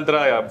ಅದಾದ ನಂತರ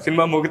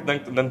ಸಿನಿಮಾ ಮುಗಿದ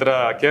ನಂತರ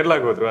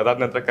ಕೇರಳಾಗ ಹೋದ್ರು. ಅದಾದ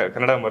ನಂತರ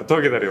ಕನ್ನಡ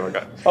ಮರ್ತೋಗಿದ್ದಾರೆ ಇವಾಗ.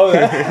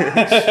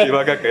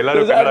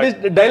 ಎಲ್ಲರೂ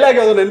ಡೈಲಾಗ್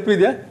ಯಾವ್ದು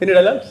ನೆನಪಿದ್ಯಾ? ಏನು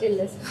ಡೈಲಾಗ್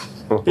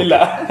ಇಲ್ಲ.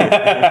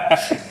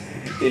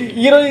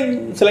 ಹೀರೋಯಿನ್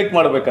ಸೆಲೆಕ್ಟ್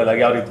ಮಾಡ್ಬೇಕಾದಾಗ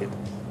ಯಾವ ರೀತಿ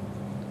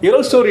ಹೀರೋ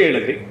ಸ್ಟೋರಿ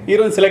ಹೇಳಿದ್ರಿ,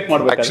 ಹೀರೋಯಿನ್ ಸೆಲೆಕ್ಟ್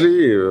ಮಾಡ್ಬೇಕು? ಆಕ್ಚುಲಿ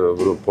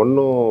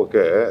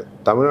ಪೊನ್ನುಗೆ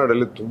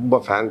ತಮಿಳ್ನಾಡಲ್ಲಿ ತುಂಬಾ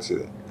ಫ್ಯಾನ್ಸ್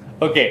ಇದೆ.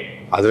 ಓಕೆ,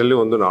 ಅದರಲ್ಲಿ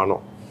ಒಂದು ನಾನು.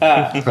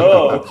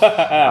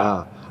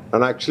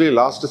 ನಾನು ಆಕ್ಚುಲಿ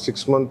ಲಾಸ್ಟ್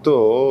 6 months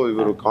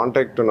ಇವರು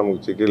ಕಾಂಟ್ಯಾಕ್ಟ್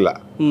ನಮಗೆ ಸಿಕ್ಕಿಲ್ಲ.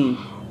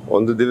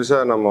 ಒಂದು ದಿವಸ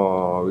ನಮ್ಮ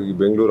ಈ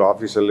ಬೆಂಗಳೂರು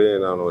ಆಫೀಸಲ್ಲಿ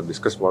ನಾನು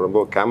ಡಿಸ್ಕಸ್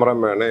ಮಾಡುമ്പോൾ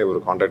ಕ್ಯಾಮ್ರಾಮ್ಯಾನೇ ಇವರು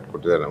ಕಾಂಟ್ಯಾಕ್ಟ್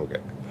ಕೊಟ್ಟಿದ್ದಾರೆ ನಮಗೆ.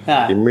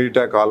 ಇಮ್ಮಿಡಿಯೇಟ್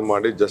ಆಗಿ ಕಾಲ್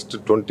ಮಾಡಿ ಜಸ್ಟ್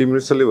 20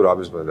 minutes ಅಲ್ಲಿ ಇವರು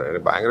ಆಫೀಸ್ ಬಂದಿದ್ದಾರೆ.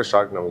 ಭಯಂಕರ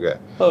ಶಾಕ್ ನಮಗೆ.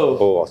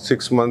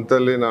 6 months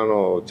ಅಲ್ಲಿ ನಾನು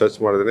ಸರ್ಚ್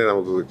ಮಾಡಿದ್ರೆ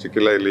ನಮಗೆ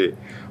ಸಿಕ್ಕಿಲ್ಲ. ಇಲ್ಲಿ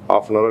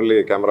 1/2 hour ಅಲ್ಲಿ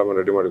ಕ್ಯಾಮ್ರಾಮನ್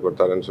ರೆಡಿ ಮಾಡಿ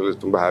ಕೊಡ್ತಾರೆ ಅಂತ ಹೇಳಿ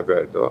ತುಂಬ ಹ್ಯಾಪಿ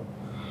ಆಯಿತು.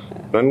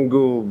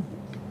 ನನಗೂ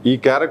ಈ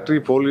ಕ್ಯಾರೆಕ್ಟರ್,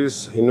 ಈ ಪೊಲೀಸ್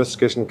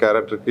ಇನ್ವೆಸ್ಟಿಗೇಷನ್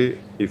ಕ್ಯಾರೆಕ್ಟರ್ಗೆ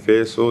ಈ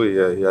ಫೇಸು, ಈ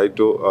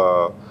ಹೈಟು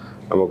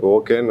ನಮಗೆ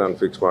ಓಕೆ, ನಾನು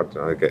ಫಿಕ್ಸ್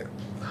ಮಾಡ್ತೀನಿ. ಅದಕ್ಕೆ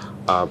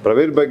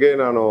ಪ್ರವೀರ್ ಬಗ್ಗೆ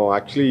ನಾನು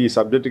ಆ್ಯಕ್ಚುಲಿ ಈ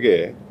ಸಬ್ಜೆಕ್ಟ್ಗೆ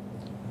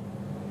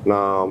ನಾ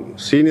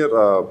ಸೀನಿಯರ್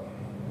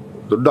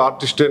ದೊಡ್ಡ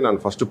ಆರ್ಟಿಸ್ಟೇ ನಾನು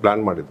ಫಸ್ಟು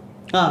ಪ್ಲ್ಯಾನ್ ಮಾಡಿದ್ದು.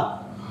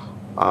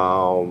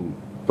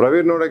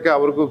 ಪ್ರವೀರ್ ನೋಡೋಕ್ಕೆ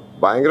ಅವ್ರಿಗೂ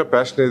ಭಯಂಕರ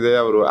ಪ್ಯಾಷನ್ ಇದೆ.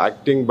 ಅವರು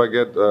ಆ್ಯಕ್ಟಿಂಗ್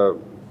ಬಗ್ಗೆ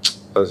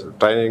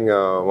ಟ್ರೈನಿಂಗ್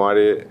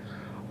ಮಾಡಿ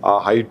ಆ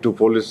ಹೈಟು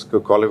ಪೊಲೀಸ್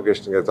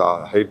ಕ್ವಾಲಿಫಿಕೇಶನ್ಗೆ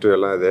ಹೈಟು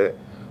ಎಲ್ಲ ಇದೆ.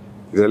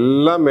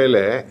 ಇದೆಲ್ಲ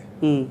ಮೇಲೆ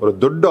ಒಂದು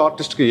ದೊಡ್ಡ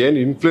ಆರ್ಟಿಸ್ಟ್ಗೆ ಏನು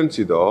ಇನ್ಫ್ಲುಯೆನ್ಸ್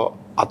ಇದೋ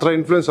ಆ ಥರ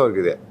ಇನ್ಫ್ಲುಯೆನ್ಸ್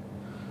ಅವ್ರಿಗಿದೆ.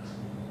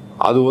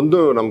 ಅದು ಒಂದು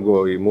ನಮಗೂ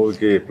ಈ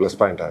ಮೂವಿಗೆ ಪ್ಲಸ್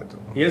ಪಾಯಿಂಟ್ ಆಯಿತು.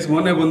 ಎಸ್,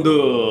 ಮೊನ್ನೆ ಬಂದು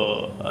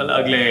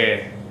ಆಗಲೇ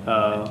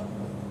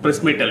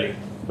ಪ್ರೆಸ್ ಮೀಟಲ್ಲಿ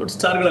ದೊಡ್ಡ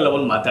ಸ್ಟಾರ್ಗಳೆಲ್ಲ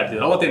ಬಂದು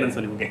ಮಾತಾಡ್ತಿದ್ರು.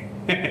 ಅವತ್ತೇನನ್ಸು ನಿಮಗೆ?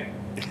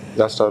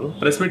 ಜಾಸ್ತಿ ಅವರು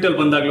ಪ್ರೆಸ್ ಮೀಟಲ್ಲಿ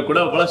ಬಂದಾಗಲೂ ಕೂಡ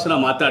ಬಹಳಷ್ಟು ಜನ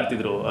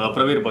ಮಾತಾಡ್ತಿದ್ರು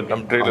ಪ್ರವೀರ್ ಬಗ್ಗೆ.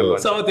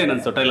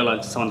 ಅವತ್ತೇನನ್ಸು ಟ್ರೈಲರ್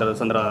ಲಾಂಚ್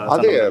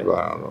ಅದೇ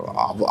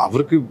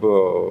ಅವ್ರಿಗೆ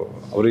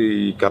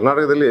ಈ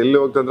ಕರ್ನಾಟಕದಲ್ಲಿ ಎಲ್ಲಿ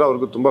ಹೋಗ್ತಂದ್ರೆ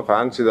ಅವ್ರಿಗೂ ತುಂಬಾ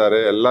ಫ್ಯಾನ್ಸ್ ಇದ್ದಾರೆ,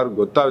 ಎಲ್ಲರಿಗೂ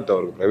ಗೊತ್ತಾಗುತ್ತೆ.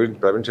 ಅವ್ರಿಗೆ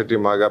ಪ್ರವೀಣ್ ಶೆಟ್ಟಿ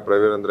ಮಗ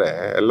ಪ್ರವೀರ್ ಅಂದ್ರೆ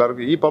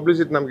ಎಲ್ಲರಿಗೂ ಈ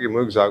ಪಬ್ಲಿಸಿಟಿ ನಮ್ಗೆ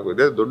ಮುಗಿಸ್ ಸಾಕು.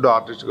 ಇದೇ ದೊಡ್ಡ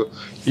ಆರ್ಟಿಸ್ಟ್ಗೂ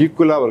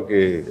ಈಕ್ವಲ್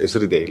ಅವ್ರಿಗೆ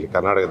ಹೆಸರಿದೆ ಇಲ್ಲಿ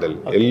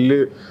ಕರ್ನಾಟಕದಲ್ಲಿ.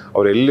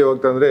 ಎಲ್ಲಿ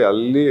ಹೋಗ್ತಂದ್ರೆ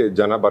ಅಲ್ಲಿ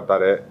ಜನ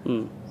ಬರ್ತಾರೆ.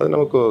 ಅದು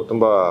ನಮಗೂ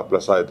ತುಂಬಾ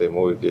ಪ್ಲಸ್ ಆಯ್ತು ಈ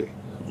ಮೂವಿಗೆ.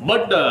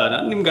 ಬಟ್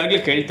ನಾನು ನಿಮ್ಗಾಗಲೇ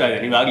ಕೇಳ್ತಾ ಇದ್ದೆ,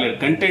 ನೀವಾಗಲೇ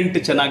ಕಂಟೆಂಟ್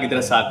ಚೆನ್ನಾಗಿದ್ರೆ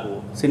ಸಾಕು,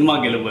 ಸಿನಿಮಾ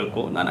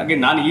ಗೆಲ್ಲಬೇಕು,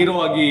 ನಾನು ಹೀರೋ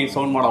ಆಗಿ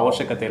ಸೌಂಡ್ ಮಾಡೋ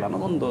ಅವಶ್ಯಕತೆ ಇಲ್ಲ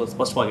ಅನ್ನೋದೊಂದು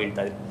ಸ್ಪಷ್ಟವಾಗಿ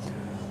ಹೇಳ್ತಾ ಇದ್ದೆ.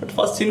 ಬಟ್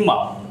ಫಸ್ಟ್ ಸಿನಿಮಾ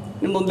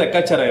ನಿಮ್ದೊಂದು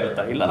ಲೆಕ್ಕಾಚಾರ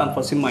ಇರುತ್ತಾ? ಇಲ್ಲ ನಾನು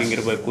ಫಸ್ಟ್ ಸಿನಿಮಾ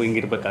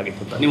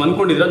ಹಿಂಗಿರ್ಬೇಕಾಗಿತ್ತು ಅಂತ ನೀವು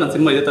ಅನ್ಕೊಂಡಿದ್ರೆ ನನ್ನ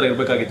ಸಿನಿಮಾ ಇದೇ ಥರ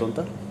ಇರಬೇಕಾಗಿತ್ತು ಅಂತ?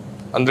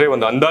 ಅಂದ್ರೆ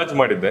ಒಂದು ಅಂದಾಜು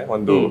ಮಾಡಿದ್ದೆ,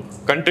 ಒಂದು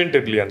ಕಂಟೆಂಟ್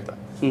ಇರ್ಲಿ ಅಂತ,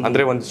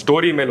 ಅಂದ್ರೆ ಒಂದು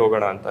ಸ್ಟೋರಿ ಮೇಲೆ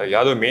ಹೋಗೋಣ ಅಂತ.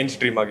 ಯಾವುದೋ ಮೇನ್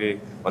ಸ್ಟ್ರೀಮ್ ಆಗಿ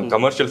ಒಂದು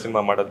ಕಮರ್ಷಿಯಲ್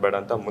ಸಿನಿಮಾ ಮಾಡೋದು ಬೇಡ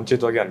ಅಂತ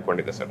ಮುಂಚಿತವಾಗಿ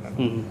ಅನ್ಕೊಂಡಿದ್ದೆ ಸರ್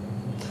ನಾನು.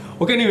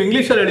 ಓಕೆ, ನೀವು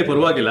ಇಂಗ್ಲೀಷಲ್ಲಿ ಹೇಳಿ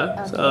ಪರವಾಗಿಲ್ಲ.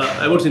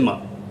 About cinema,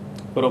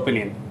 your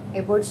opinion?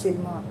 About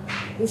cinema,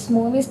 this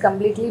movie is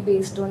completely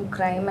based on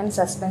crime and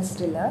suspense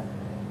thriller.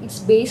 It's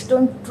based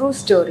on true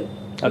story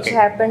which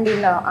happened in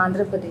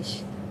Andhra Pradesh.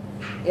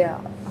 Yeah,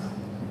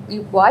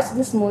 you watch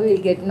this movie,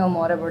 you'll get to know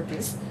more about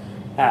this.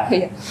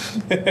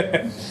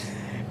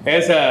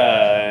 S,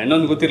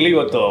 ಇನ್ನೊಂದು ಗೊತ್ತಿರಲಿ,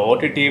 ಇವತ್ತು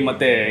OTT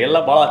ಮತ್ತು ಎಲ್ಲ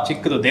ಭಾಳ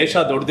ಚಿಕ್ಕದು, ದೇಶ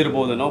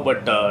ದೊಡ್ಡದಿರ್ಬೋದೇನೋ,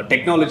 but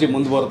technology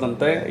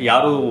ಮುಂದುವರೆದಂತೆ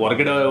ಯಾರು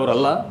ಹೊರಗಡೆ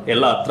ಅವರಲ್ಲ,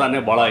 ಎಲ್ಲ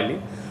ಹತ್ರನೇ ಭಾಳ ಇಲ್ಲಿ.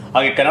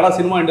 ಹಾಗೆ ಕನ್ನಡ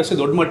ಸಿನಿಮಾ ಇಂಡಸ್ಟ್ರಿ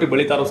ದೊಡ್ಡ ಮಟ್ಟಿಗೆ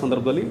ಬೆಳೀತಾ ಇರೋ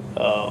ಸಂದರ್ಭದಲ್ಲಿ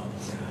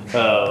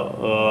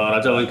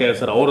ವೆಂಕಯ್ಯ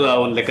ಸರ್ ಅವರ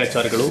ಒಂದು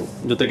ಲೆಕ್ಕಾಚಾರಗಳು,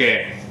 ಜೊತೆಗೆ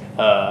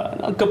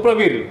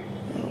ಪ್ರವೀರ್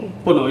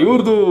ಪೊನ್ನು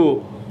ಇವ್ರದ್ದು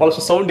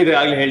ಭಾಳಷ್ಟು ಸೌಂಡ್ ಇದೆ.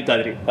 ಆಗಲೇ ಹೇಳ್ತಾ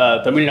ಇದ್ರಿ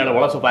ತಮಿಳ್ನಾಡು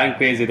ಭಾಳಷ್ಟು ಫ್ಯಾನ್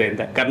ಕ್ರೇಜ್ ಇದೆ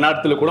ಅಂತ.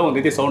 ಕರ್ನಾಟಕದಲ್ಲೂ ಕೂಡ ಒಂದು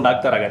ರೀತಿ ಸೌಂಡ್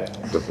ಆಗ್ತಾರಾಗಾರೆ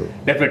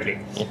ಡೆಫಿನೆಟ್ಲಿ.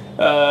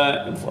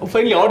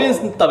 ಫೈನಲಿ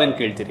ಆಡಿಯನ್ಸ್ ತಾವೇನು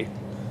ಕೇಳ್ತೀರಿ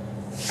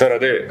ಸರ್?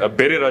 ಅದೇ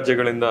ಬೇರೆ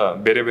ರಾಜ್ಯಗಳಿಂದ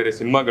ಬೇರೆ ಬೇರೆ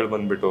ಸಿನಿಮಾಗಳು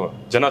ಬಂದ್ಬಿಟ್ಟು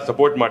ಜನ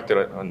ಸಪೋರ್ಟ್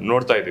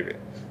ನೋಡ್ತಾ ಇದ್ದೀವಿ.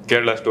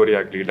 ಕೇರಳ ಸ್ಟೋರಿ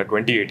ಆಗಲಿ, ಇಲ್ಲ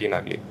 2018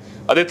 ಆಗಲಿ.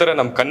 ಅದೇ ಥರ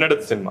ನಮ್ಮ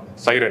ಕನ್ನಡದ ಸಿನಿಮಾ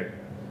ಸೈರನ್,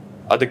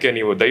 ಅದಕ್ಕೆ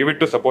ನೀವು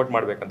ದಯವಿಟ್ಟು ಸಪೋರ್ಟ್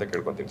ಮಾಡ್ಬೇಕಂತ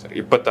ಕೇಳ್ಕೊಂತೀನಿ ಸರ್.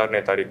 26ನೇ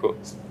ತಾರೀಕು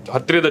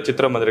ಹತ್ತಿರದ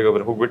ಚಿತ್ರಮಂದಿರಕ್ಕೆ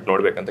ಹೋಗ್ಬಿಟ್ಟು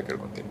ನೋಡ್ಬೇಕಂತ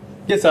ಕೇಳ್ಕೊಂತೀನಿ.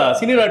 ಎಸ್,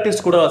 ಸೀನಿಯರ್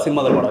ಆರ್ಟಿಸ್ಟ್ ಕೂಡ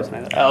ಸಿನಿಮಾದಲ್ಲಿ ಭಾಳ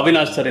ಚೆನ್ನಾಗಿದೆ.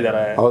 ಅವಿನಾಶ್ ಸರ್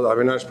ಇದ್ದಾರೆ. ಹೌದು,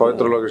 ಅವಿನಾಶ್,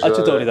 ಪವಿತ್ರ ಲೋಕೇಶ್,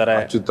 ಅಚ್ಯುತ್ ಅವರು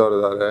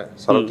ಇದ್ದಾರೆ,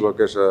 ಶರತ್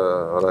ಲೋಕೇಶ್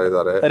ಅವರ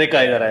ಇದ್ದಾರೆ,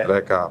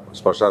 ರೇಖಾ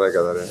ಸ್ಪರ್ಶ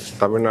ರೇಖಾ ಇದ್ದಾರೆ.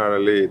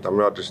 ತಮಿಳ್ನಾಡಲ್ಲಿ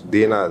ತಮಿಳ್ ಆರ್ಟಿಸ್ಟ್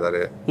ದೀನಾ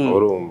ಇದ್ದಾರೆ.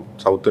 ಅವರು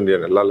ಸೌತ್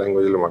ಇಂಡಿಯನ್ ಎಲ್ಲ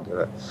ಲ್ಯಾಂಗ್ವೇಜ್ ಅಲ್ಲಿ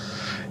ಮಾಡ್ತಾರೆ.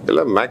 ಎಲ್ಲ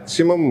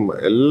ಮ್ಯಾಕ್ಸಿಮಮ್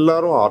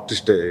ಎಲ್ಲರೂ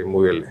ಆರ್ಟಿಸ್ಟೇ ಈ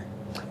ಮೂವಿಯಲ್ಲಿ.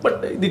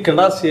 ಬಟ್ ಇದು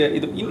ಕನ್ನಡ,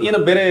 ಇದು ಏನೋ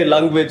ಬೇರೆ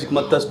ಲ್ಯಾಂಗ್ವೇಜ್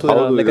ಮತ್ತಷ್ಟು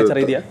ಲೆಕ್ಕಾಚಾರ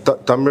ಇದೆಯಾ?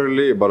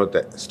 ತಮಿಳಲ್ಲಿ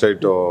ಬರುತ್ತೆ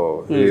ಸ್ಟ್ರೈಟ್.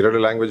 2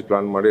 ಲ್ಯಾಂಗ್ವೇಜ್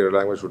ಪ್ಲಾನ್ ಮಾಡಿ 2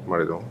 ಲ್ಯಾಂಗ್ವೇಜ್ ಶೂಟ್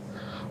ಮಾಡಿದ್ವು.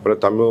 ಆಮೇಲೆ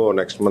Tamil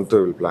next month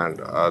will plan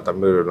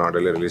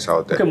ತಮಿಳುನಾಡಲ್ಲಿ ರಿಲೀಸ್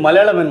ಆಗುತ್ತೆ.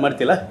 ಮಲಯಾಳಂ ಏನು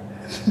ಮಾಡ್ತಿಲ್ಲ?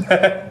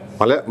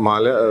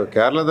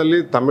 ಕೇರಳದಲ್ಲಿ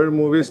ತಮಿಳ್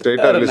ಮೂವಿ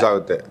ಸ್ಟ್ರೈಟ್ ರಿಲೀಸ್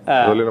ಆಗುತ್ತೆ,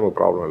 ಅದರಲ್ಲಿ ನಮಗೆ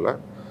ಪ್ರಾಬ್ಲಮ್ ಇಲ್ಲ.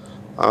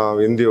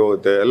 ಹಿಂದಿ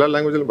ಹೋಗುತ್ತೆ, ಎಲ್ಲ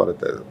ಲ್ಯಾಂಗ್ವೇಜಲ್ಲಿ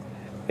ಬರುತ್ತೆ ಇದು.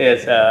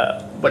 ಎಸ್,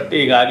 ಬಟ್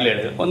ಈಗಾಗಲೇ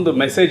ಹೇಳಿದೆ ಒಂದು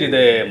ಮೆಸೇಜ್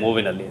ಇದೆ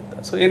ಮೂವಿನಲ್ಲಿ ಅಂತ.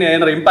 ಸೊ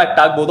ಏನಾರು ಇಂಪ್ಯಾಕ್ಟ್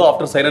ಆಗ್ಬೋದು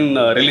ಆಫ್ಟರ್ ಸೈರನ್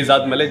ರಿಲೀಸ್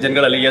ಆದಮೇಲೆ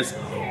ಜನಗಳಲ್ಲಿ? ಎಸ್,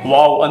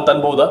 ವಾವ್ ಅಂತ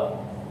ಅನ್ಬೋದಾ?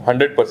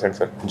 100%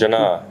 ಸರ್. ಜನ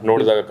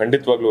ನೋಡಿದಾಗ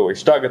ಖಂಡಿತವಾಗ್ಲೂ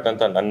ಇಷ್ಟ ಆಗುತ್ತೆ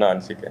ಅಂತ ನನ್ನ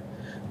ಅನಿಸಿಕೆ.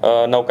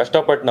 ನಾವು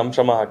ಕಷ್ಟಪಟ್ಟು ನಮ್ಮ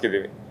ಶ್ರಮ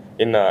ಹಾಕಿದ್ದೀವಿ,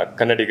 ಇನ್ನು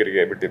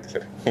ಕನ್ನಡಿಗರಿಗೆ ಬಿಟ್ಟಿತ್ತು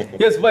ಸರ್.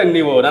 ಎಸ್ ಬೈ,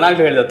 ನೀವು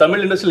ನಾನಾಗಲೇ ಹೇಳಿದೆ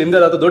ತಮಿಳ್ ಇಂಡಸ್ಟ್ರಿ ನಿಮ್ದೇ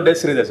ಆದ ದೊಡ್ಡ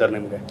ಹೆಸರಿದೆ ಸರ್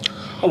ನಿಮಗೆ.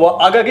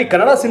 ಹಾಗಾಗಿ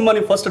ಕನ್ನಡ ಸಿನಿಮಾ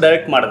ನೀವು ಫಸ್ಟ್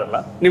ಡೈರೆಕ್ಟ್ ಮಾಡಿದ್ರಲ್ಲ,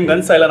 ನಿಮ್ಗೆ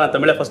ಅನ್ಸ ಇಲ್ಲ ನಾನು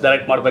ತಮಿಳೇ ಫಸ್ಟ್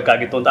ಡೈರೆಕ್ಟ್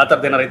ಮಾಡಬೇಕಾಗಿತ್ತು ಅಂತ? ಆ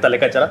ಥರದ್ದು ಏನಾರು ಇತ್ತ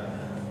ಲೆಕ್ಕಾಚಾರ?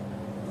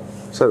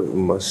 ಸರ್,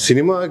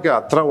 ಸಿನಿಮಾಕ್ಕೆ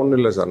ಹತ್ರ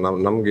ಒಂದಿಲ್ಲ ಸರ್.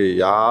 ನಮಗೆ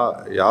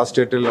ಯಾವ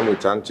ಸ್ಟೇಟಲ್ಲಿ ನಮಗೆ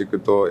ಚಾನ್ಸ್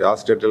ಸಿಕ್ಕುತ್ತೋ, ಯಾವ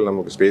ಸ್ಟೇಟಲ್ಲಿ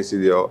ನಮಗೆ ಸ್ಪೇಸ್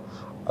ಇದೆಯೋ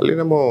ಅಲ್ಲಿ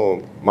ನಮ್ಮ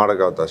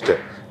ಮಾಡೋಕ್ಕಾಗುತ್ತೆ ಅಷ್ಟೇ.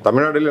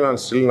 ತಮಿಳ್ನಾಡಲ್ಲಿ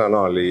ನಾನು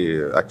ಅಲ್ಲಿ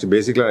ಆ್ಯಕ್ಚುಲಿ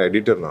ಬೇಸಿಕ್ಲಿ ನಾನು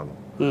ಎಡಿಟರ್.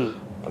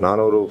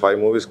 ನಾನು 5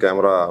 ಮೂವೀಸ್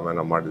ಕ್ಯಾಮ್ರಾ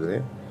ಮ್ಯಾನ್ ಮಾಡಿದ್ದೀನಿ.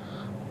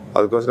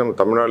 ಅದಕ್ಕೋಸ್ಕರ ನಮ್ಮ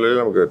ತಮಿಳ್ನಾಡಲ್ಲಿ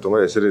ನಮಗೆ ತುಂಬ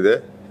ಹೆಸರಿದೆ.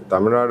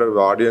 ತಮಿಳ್ನಾಡು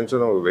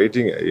ಆಡಿಯನ್ಸು ನಮಗೆ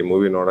ವೆಯ್ಟಿಂಗ್, ಈ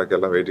ಮೂವಿ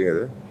ನೋಡೋಕ್ಕೆಲ್ಲ ವೆಯ್ಟಿಂಗ್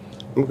ಇದೆ.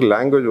 ನಮ್ಗೆ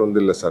ಲ್ಯಾಂಗ್ವೇಜ್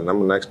ಒಂದಿಲ್ಲ ಸರ್.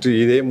 ನಮ್ಗೆ ನೆಕ್ಸ್ಟ್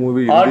ಇದೇ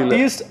ಮೂವಿ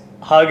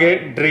ಹಾಗೆ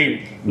ಡ್ರೀಮ್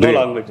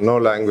ನೋ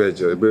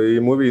ಲ್ಯಾಂಗ್ವೇಜ್. ಈ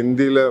ಮೂವಿ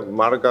ಹಿಂದಿಲೇ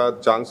ಮಾಡೋಕೆ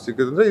ಚಾನ್ಸ್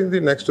ಸಿಕ್ಕಿದ್ರೆ Hindi,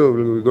 next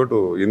go to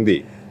Hindi.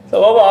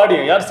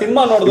 ಯಾರು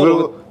ಸಿನಿಮಾ ನೋಡಿದ್ರು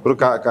ಇವರು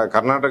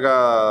ಕರ್ನಾಟಕ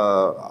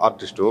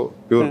ಆರ್ಟಿಸ್ಟು,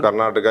 ಪ್ಯೂರ್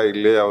ಕರ್ನಾಟಕ.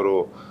 ಇಲ್ಲಿ ಅವರು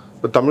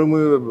ತಮಿಳ್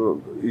ಮೂವಿ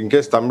ಇನ್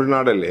ಕೇಸ್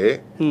ತಮಿಳ್ನಾಡಲ್ಲಿ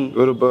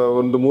ಇವರು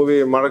ಒಂದು ಮೂವಿ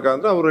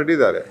ಮಾಡೋಕಂದ್ರೆ ಅವ್ರು ರೆಡಿ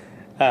ಇದ್ದಾರೆ.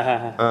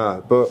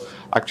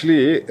 ಆಕ್ಚುಲಿ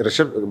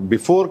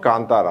ಬಿಫೋರ್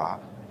ಕಾಂತಾರ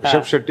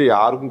ರಿಷಬ್ ಶೆಟ್ಟಿ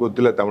ಯಾರಿಗೂ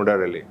ಗೊತ್ತಿಲ್ಲ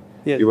ತಮಿಳ್ನಾಡಲ್ಲಿ.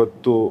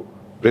 ಇವತ್ತು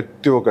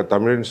ಪ್ರತಿಯೊಬ್ಬ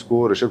ತಮಿಳಿನ್ಸ್ಗೂ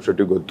ರಿಷಬ್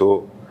ಶೆಟ್ಟಿ ಗೊತ್ತು,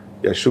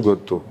 ಯಶ್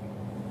ಗೊತ್ತು.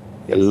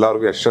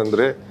 ಎಲ್ಲರಿಗೂ ಯಶ್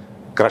ಅಂದ್ರೆ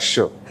ಕ್ರಶ್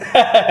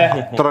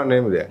ಥರ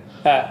ನೇಮ್ ಇದೆ.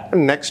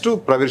 ನೆಕ್ಸ್ಟ್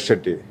ಪ್ರವೀರ್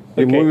ಶೆಟ್ಟಿ.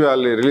 ಈ ಮೂವಿ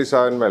ಅಲ್ಲಿ ರಿಲೀಸ್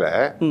ಆದ್ಮೇಲೆ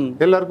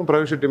ಎಲ್ಲರಿಗೂ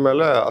ಪ್ರವೀರ್ ಶೆಟ್ಟಿ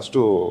ಮೇಲೆ ಅಷ್ಟು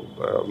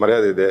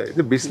ಮರ್ಯಾದೆ ಇದೆ.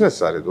 ಇದು ಬಿಸ್ನೆಸ್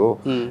ಸರ್, ಇದು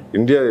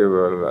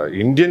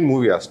ಇಂಡಿಯನ್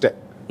ಮೂವಿ ಅಷ್ಟೇ.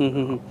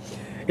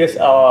 ಎಸ್,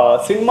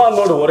 ಸಿನಿಮಾ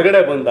ನೋಡಿ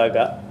ಹೊರಗಡೆ ಬಂದಾಗ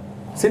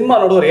ಸಿನಿಮಾ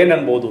ನೋಡಿದ್ರೆ ಏನ್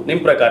ಅನ್ಬೋದು ನಿಮ್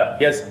ಪ್ರಕಾರ?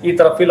 ಎಸ್, ಈ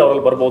ತರ ಫೀಲ್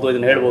ಅವ್ರಲ್ಲಿ ಬರ್ಬೋದು,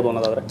 ಇದನ್ನ ಹೇಳ್ಬೋದು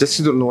ಅನ್ನೋದಾದ್ರೆ ಜಸ್ಟ್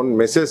ಇದು ಒಂದು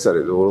ಮೆಸೇಜ್ ಸರ್.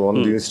 ಇದು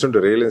ಒಂದು ಇನ್ಸಿಡೆಂಟ್,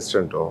 ರಿಯಲ್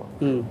ಇನ್ಸಿಡೆಂಟ್.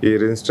 ಈ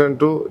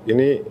ಇನ್ಸಿಡೆಂಟು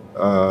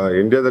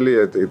ಇಂಡಿಯಾದಲ್ಲಿ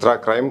ಈ ಥರ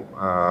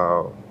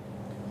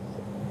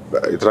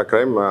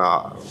ಕ್ರೈಮ್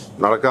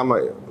ನಡಕಾಮ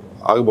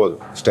ಆಗ್ಬೋದು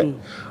ಅಷ್ಟೇ.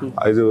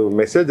 ಇದು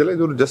ಮೆಸೇಜ್ ಅಲ್ಲ,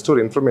 ಇದು ಜಸ್ಟ್ ಅವ್ರ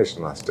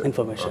ಇನ್ಫಾರ್ಮೇಶನ್ ಅಷ್ಟೇ.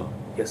 ಇನ್ಫಾರ್ಮೇಶನ್.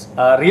 ಎಸ್,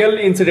 ರಿಯಲ್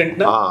ಇನ್ಸಿಡೆಂಟ್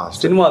ನ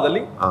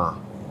ಸಿನಿಮಾದಲ್ಲಿ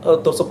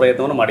ತೋರಿಸೋ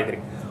ಪ್ರಯತ್ನವನ್ನು ಮಾಡಿದ್ರಿ.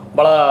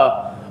 ಬಹಳ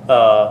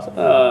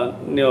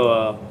ನೀವು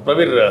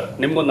ಪ್ರವೀರ್,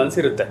 ನಿಮ್ಗೊಂದು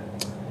ಅನ್ಸಿರುತ್ತೆ,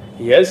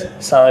 ಎಸ್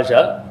ಸಹಜ,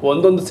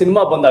 ಒಂದೊಂದು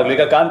ಸಿನಿಮಾ ಬಂದಾಗಲೂ,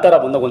 ಈಗ ಕಾಂತಾರ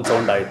ಬಂದಾಗ ಒಂದು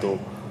ಸೌಂಡ್ ಆಯಿತು,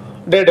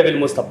 ಡೇ ಡೆವಿಲ್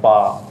ಮುಸ್ತಪ್ಪ,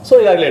 ಸೊ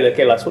ಈಗಾಗಲೇ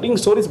ಹೇಳಕ್ಕೆ ಎಲ್ಲ ಶೂಟಿಂಗ್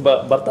ಸ್ಟೋರೀಸ್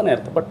ಬರ್ತಾನೆ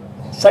ಇರುತ್ತೆ. ಬಟ್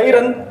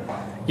ಸೈರನ್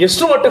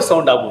ಎಷ್ಟು ಮಟ್ಟಿಗೆ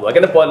ಸೌಂಡ್ ಆಗ್ಬೋದು?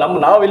 ಯಾಕೆಂದ್ರೆ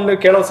ನಾವಿಲ್ಲಿ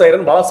ಕೇಳೋ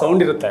ಸೈರನ್ ಭಾಳ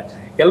ಸೌಂಡ್ ಇರುತ್ತೆ,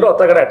 ಎಲ್ಲರೂ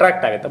ಹತ್ತ ಕಡೆ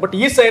ಅಟ್ರಾಕ್ಟ್ ಆಗುತ್ತೆ. ಬಟ್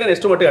ಈ ಸೈರನ್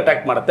ಎಷ್ಟು ಮಟ್ಟಿಗೆ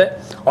ಅಟ್ರಾಕ್ಟ್ ಮಾಡುತ್ತೆ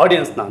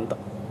ಆಡಿಯನ್ಸ್ನ ಅಂತ?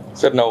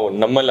 ಸರ್, ನಾವು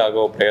ನಮ್ಮಲ್ಲಿ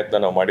ಆಗೋ ಪ್ರಯತ್ನ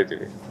ನಾವು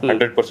ಮಾಡಿದ್ದೀವಿ,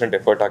 100%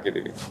 ಎಫರ್ಟ್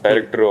ಹಾಕಿದ್ದೀವಿ.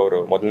 ಡೈರೆಕ್ಟರ್ ಅವರು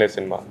ಮೊದಲನೇ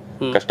ಸಿನಿಮಾ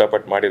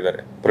ಕಷ್ಟಪಟ್ಟು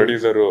ಮಾಡಿದ್ದಾರೆ,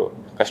 ಪ್ರೊಡ್ಯೂಸರು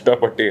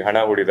ಕಷ್ಟಪಟ್ಟು ಹಣ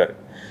ಹೂಡಿದ್ದಾರೆ,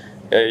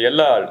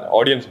 ಎಲ್ಲ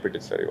ಆಡಿಯನ್ಸ್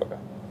ಬಿಟ್ಟಿದೆ ಸರ್. ಇವಾಗ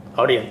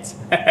ಆಡಿಯನ್ಸ್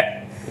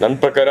ನನ್ನ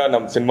ಪ್ರಕಾರ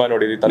ನಮ್ಮ ಸಿನಿಮಾ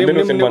ನೋಡಿದ್ವಿ,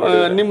 ತಂದೆನೂ ಸಿನಿಮಾ.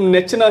 ನಿಮ್ಮ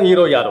ನೆಚ್ಚಿನ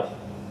ಹೀರೋ ಯಾರು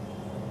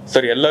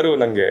ಸರ್? ಎಲ್ಲರೂ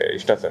ನಂಗೆ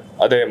ಇಷ್ಟ ಸರ್.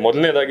 ಅದೇ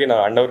ಮೊದಲನೇದಾಗಿ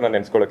ನಾನು ಅಣ್ಣವ್ರನ್ನ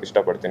ನೆನ್ಸ್ಕೊಳಕ್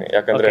ಇಷ್ಟಪಡ್ತೀನಿ.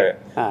 ಯಾಕಂದ್ರೆ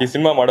ಈ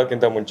ಸಿನಿಮಾ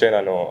ಮಾಡೋಕ್ಕಿಂತ ಮುಂಚೆ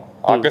ನಾನು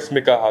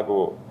ಆಕಸ್ಮಿಕ ಹಾಗೂ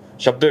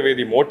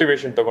ಶಬ್ದವೇದಿ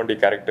ಮೋಟಿವೇಶನ್ ತಗೊಂಡು ಈ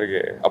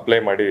ಕ್ಯಾರೆಕ್ಟರ್ಗೆ ಅಪ್ಲೈ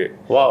ಮಾಡಿ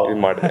ಇದು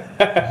ಮಾಡಿದೆ.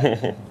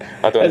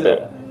 ಅದೊಂದು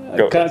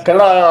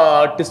ಕನ್ನಡ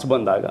ಆರ್ಟಿಸ್ಟ್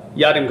ಬಂದಾಗ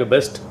ಯಾರು ನಿಮ್ಗೆ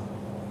best?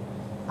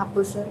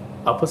 Appu sir.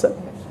 Appu sir,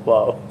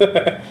 wow.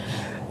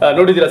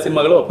 ನೋಡಿದ್ದೀರಾ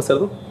ಸಿನಿಮಾಗಳು ಅಪ್ಪು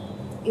ಸರ್ದು?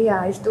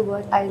 Yeah, I used to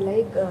watch. I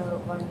like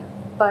one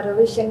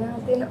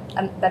Paravishanaadenu,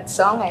 and that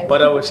song I like.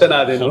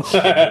 Paravishanaadenu.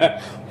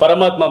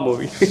 Paramatma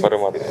movie.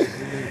 Paramatma.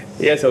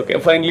 Yes, okay.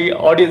 Finally,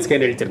 audience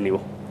can ಹೇಳ್ತೀರಿ ನೀವು?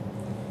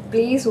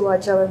 Please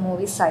watch our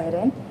movie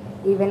Siren.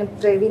 Even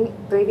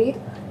Praveer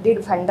did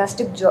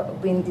fantastic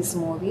job in this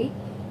movie.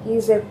 He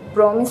is a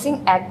promising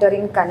actor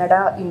in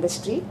Kannada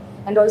industry,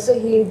 and also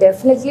he will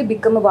definitely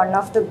become one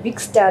of the big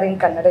star in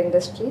Kannada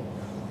industry.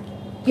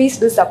 Please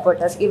do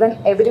support us. Even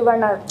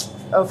everyone are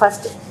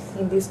first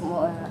in this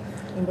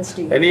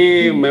industry. Any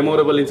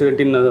memorable incident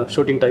in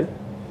shooting time?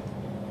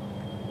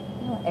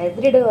 No,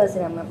 every day was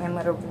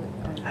memorable.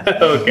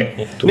 Okay.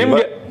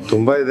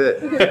 ತುಂಬಾ ಇದೆ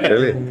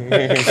ಹೇಳಿ.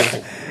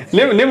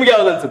 ನಿಮ್ಗೆ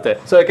ಯಾವ್ದು ಅನ್ಸುತ್ತೆ?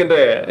 So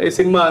ಯಾಕೆಂದ್ರೆ ಈ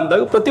cinema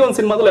ಅಂದಾಗ ಪ್ರತಿಯೊಂದು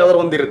ಸಿನಿಮಾದಲ್ಲೂ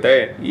ಯಾವ್ದಾರು ಒಂದಿರುತ್ತೆ,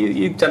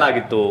 ಈ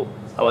ಚೆನ್ನಾಗಿತ್ತು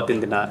ಅವತ್ತಿನ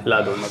ದಿನ ಎಲ್ಲ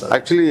ಅದು ಅನ್ನೋದು.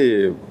 ಆಕ್ಚುಲಿ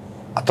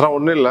ಆ ಥರ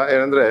ಒಂದಿಲ್ಲ.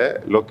 ಏನಂದ್ರೆ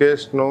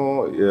ಲೊಕೇಶನು,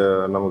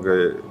 ನಮಗೆ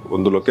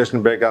ಒಂದು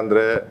ಲೊಕೇಶನ್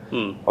ಬೇಕಂದ್ರೆ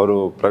ಅವರು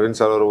ಪ್ರವೀಣ್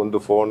ಸರ್ ಅವರು ಒಂದು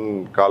ಫೋನ್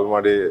ಕಾಲ್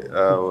ಮಾಡಿ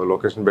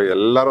ಲೊಕೇಶನ್ ಬೇಕು,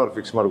 ಎಲ್ಲರೂ ಅವ್ರು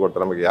ಫಿಕ್ಸ್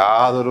ಮಾಡಿಕೊಡ್ತಾರೆ. ನಮಗೆ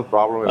ಯಾವ್ದಾದ್ರು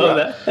ಪ್ರಾಬ್ಲಮ್ ಇಲ್ಲ,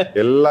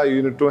 ಎಲ್ಲ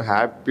ಯೂನಿಟ್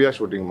ಹ್ಯಾಪಿಯಾಗಿ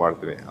ಶೂಟಿಂಗ್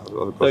ಮಾಡ್ತೀನಿ.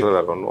 ಅದಕ್ಕೋಸ್ಕರ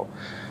ಯಾರನ್ನು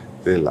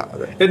ಇದಿಲ್ಲ.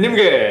 ಅದೇ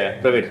ನಿಮ್ಗೆ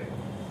ಪ್ರವೀಣ್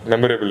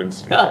ಮೆಮೊರೇಬಲ್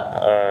ಇನ್ಸಿಡೆಂಟ್.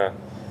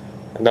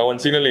 ನಾವು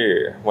ಒಂದು ಸೀನಲ್ಲಿ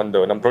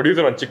ನಮ್ಮ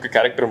ಪ್ರೊಡ್ಯೂಸರ್ ಒಂದು ಚಿಕ್ಕ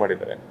ಕ್ಯಾರೆಕ್ಟರ್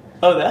ಮಾಡಿದ್ದಾರೆ.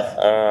 ಹೌದಾ?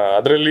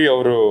 ಅದರಲ್ಲಿ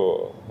ಅವರು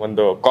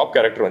ಒಂದು ಕಾಪ್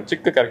ಕ್ಯಾರೆಕ್ಟರ್, ಒಂದು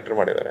ಚಿಕ್ಕ ಕ್ಯಾರೆಕ್ಟರ್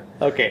ಮಾಡಿದ್ದಾರೆ.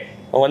 ಓಕೆ.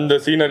 ಒಂದು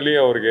ಸೀನಲ್ಲಿ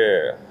ಅವ್ರಿಗೆ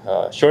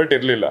ಶರ್ಟ್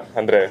ಇರ್ಲಿಲ್ಲ,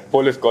 ಅಂದ್ರೆ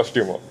ಪೊಲೀಸ್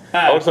ಕಾಸ್ಟ್ಯೂಮ್.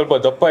 ಅವ್ರು ಸ್ವಲ್ಪ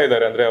ದಪ್ಪ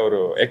ಇದ್ದಾರೆ, ಅಂದ್ರೆ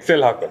ಅವರು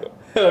ಎಕ್ಸೆಲ್ ಹಾಕೋದು.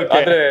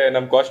 ಆದ್ರೆ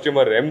ನಮ್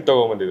ಕಾಸ್ಟ್ಯೂಮರ್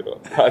ತಗೊಂಡ್ಬಂದಿದ್ರು.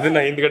 ಅದನ್ನ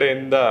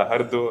ಹಿಂದ್ಗಡೆಯಿಂದ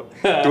ಹರಿದು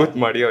ಟೂತ್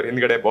ಮಾಡಿ ಅವ್ರ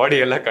ಹಿಂದ್ಗಡೆ ಬಾಡಿ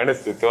ಎಲ್ಲ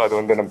ಕಾಣಿಸ್ತಿತ್ತು.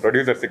 ಅದೊಂದು ನಮ್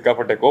ಪ್ರೊಡ್ಯೂಸರ್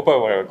ಸಿಕ್ಕಾಪಟ್ಟೆ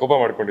ಕೋಪ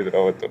ಮಾಡ್ಕೊಂಡಿದ್ರು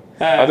ಅವತ್ತು.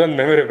 ಅದೊಂದು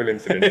ಮೆಮೊರೇಬಲ್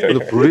ಇನ್ಸಿಡೆಂಟ್.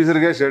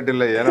 ಪ್ರೊಡ್ಯೂಸರ್ಗೆ ಶರ್ಟ್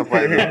ಇಲ್ಲ, ಏನಪ್ಪಾ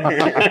ಇದು?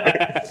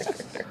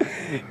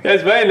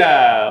 ಎಸ್ ಬೈ,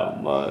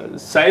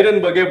 ಸೈರನ್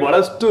ಬಗ್ಗೆ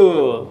ಬಹಳಷ್ಟು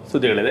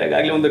ಸುದ್ದಿಗಳಿದೆ.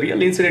 ಈಗಾಗಲೇ ಒಂದು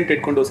ರಿಯಲ್ ಇನ್ಸಿಡೆಂಟ್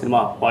ಇಟ್ಕೊಂಡು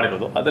ಸಿನಿಮಾ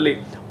ಮಾಡಿರೋದು. ಅದರಲ್ಲಿ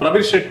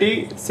ಪ್ರವೀರ್ ಶೆಟ್ಟಿ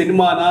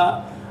ಸಿನಿಮಾನ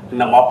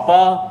ನಮ್ಮ ಅಪ್ಪ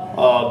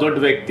ದೊಡ್ಡ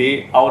ವ್ಯಕ್ತಿ,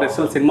 ಅವ್ರ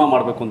ಹೆಸರು ಸಿನಿಮಾ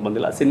ಮಾಡಬೇಕು ಅಂತ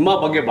ಬಂದಿಲ್ಲ. ಸಿನಿಮಾ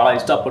ಬಗ್ಗೆ ಭಾಳ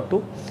ಇಷ್ಟಪಟ್ಟು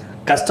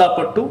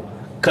ಕಷ್ಟಪಟ್ಟು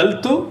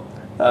ಕಲಿತು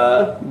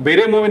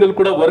ಬೇರೆ ಮೂವಿನಲ್ಲಿ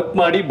ಕೂಡ ವರ್ಕ್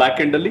ಮಾಡಿ ಬ್ಯಾಕ್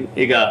ಎಂಡಲ್ಲಿ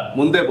ಈಗ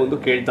ಮುಂದೆ ಬಂದು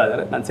ಕೇಳ್ತಾ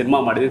ಇದ್ದಾರೆ, ನಾನು ಸಿನಿಮಾ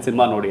ಮಾಡಿದ್ದೀನಿ,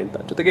 ಸಿನಿಮಾ ನೋಡಿ ಅಂತ.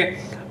 ಜೊತೆಗೆ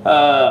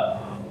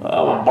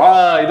ಭಾಳ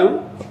ಇದು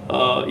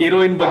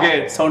ಹೀರೋಯಿನ್ ಬಗ್ಗೆ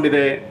ಸೌಂಡ್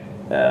ಇದೆ.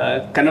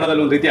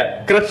 ಕನ್ನಡದಲ್ಲಿ ಒಂದು ರೀತಿಯ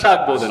ಕ್ರಶ್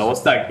ಆಗ್ಬೋದು ನಾವು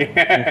ಹೊಸದಾಗಿ.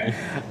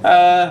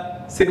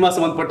 ಸಿನಿಮಾ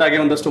ಸಂಬಂಧಪಟ್ಟಾಗೆ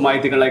ಒಂದಷ್ಟು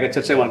ಮಾಹಿತಿಗಳನ್ನ ಈಗ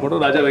ಚರ್ಚೆ ಮಾಡಿಕೊಂಡು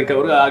ವೆಂಕಯ್ಯ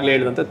ಅವರು ಆಗಲೇ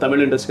ಹೇಳಿದಂತೆ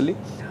ತಮಿಳು ಇಂಡಸ್ಟ್ರಿಯಲ್ಲಿ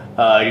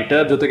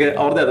ಎಡಿಟರ್ ಜೊತೆಗೆ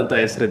ಅವ್ರದ್ದೇ ಆದಂಥ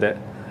ಹೆಸರಿದೆ.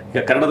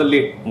 ಈಗ ಕನ್ನಡದಲ್ಲಿ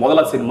ಮೊದಲ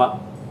ಸಿನಿಮಾ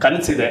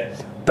ಕನಸಿದೆ,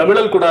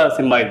 ತಮಿಳಲ್ಲಿ ಕೂಡ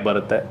ಸಿನಿಮಾ ಇದು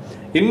ಬರುತ್ತೆ.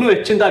 ಇನ್ನೂ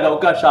ಹೆಚ್ಚಿನದಾಗಿ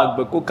ಅವಕಾಶ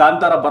ಆಗಬೇಕು.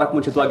 ಕಾಂತಾರ ಬರಕ್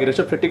ಮುಂಚಿತವಾಗಿ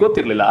ರಿಷಬ್ ಶೆಟ್ಟಿ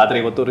ಗೊತ್ತಿರಲಿಲ್ಲ, ಆದರೆ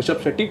ಇವತ್ತು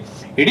ರಿಷಬ್ ಶೆಟ್ಟಿ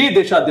ಇಡೀ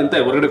ದೇಶಾದ್ಯಂತ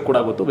ಹೊರಗಡೆ ಕೂಡ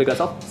ಗೊತ್ತು.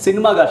 ಬಿಕಾಸ್ ಆಫ್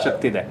ಸಿನಿಮಾಗ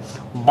ಶಕ್ತಿ ಇದೆ.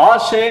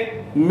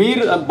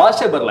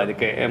 ಭಾಷೆ ಬರಲ್ಲ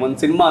ಇದಕ್ಕೆ. ಒಂದು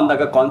ಸಿನಿಮಾ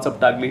ಅಂದಾಗ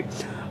ಕಾನ್ಸೆಪ್ಟ್ ಆಗಲಿ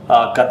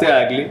ಕತೆ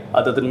ಆಗಲಿ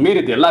ಅದನ್ನ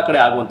ಮೀರಿದ್ದು ಎಲ್ಲ ಕಡೆ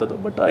ಆಗುವಂಥದ್ದು.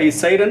 ಬಟ್ ಈ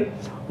ಸೈರನ್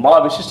ಭಾಳ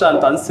ವಿಶಿಷ್ಟ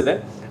ಅಂತ ಅನಿಸ್ತಿದೆ.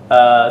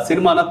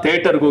 ಸಿನಿಮಾನ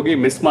ಥಿಯೇಟರ್ಗೆ ಹೋಗಿ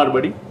ಮಿಸ್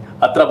ಮಾಡಬೇಡಿ.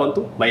 ಹತ್ರ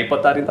ಬಂತು, ಮೈ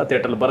 26ರಿಂದ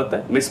ಥಿಯೇಟರ್ ಬರುತ್ತೆ,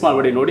 ಮಿಸ್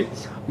ಮಾಡಬೇಡಿ, ನೋಡಿ.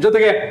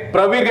 ಜೊತೆಗೆ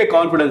ಪ್ರವೀರ್ಗೆ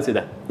ಕಾನ್ಫಿಡೆನ್ಸ್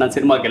ಇದೆ, ನಾನು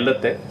ಸಿನಿಮಾ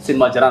ಗೆಲ್ಲುತ್ತೆ,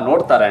 ಸಿನಿಮಾ ಜನ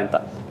ನೋಡ್ತಾರೆ ಅಂತ.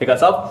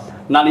 ಬಿಕಾಸ್ ಆಫ್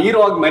ನಾನು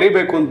ಹೀರೋ ಆಗಿ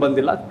ಮೆರಿಬೇಕು ಅಂತ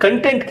ಬಂದಿಲ್ಲ,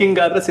 ಕಂಟೆಂಟ್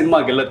ಕಿಂಗ್ ಆದ್ರೆ ಸಿನಿಮಾ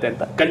ಗೆಲ್ಲುತ್ತೆ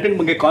ಅಂತ. ಕಂಟೆಂಟ್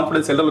ಬಗ್ಗೆ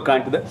ಕಾನ್ಫಿಡೆನ್ಸ್ ಎಲ್ಲರೂ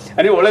ಕಾಣ್ತಿದೆ.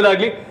 ನೀವು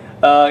ಒಳ್ಳೇದಾಗ್ಲಿ.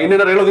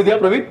 ಇನ್ನೇನಾರು ಹೇಳೋದಿದೆಯಾ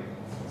ಪ್ರವೀರ್?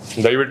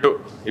 ದಯವಿಟ್ಟು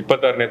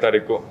 26ನೇ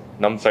ತಾರೀಕು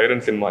ನಮ್ಮ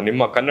ಸೈರನ್ ಸಿನಿಮಾ,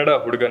 ನಿಮ್ಮ ಕನ್ನಡ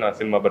ಹುಡುಗನ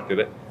ಸಿನಿಮಾ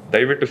ಬರ್ತಿದೆ.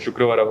 ದಯವಿಟ್ಟು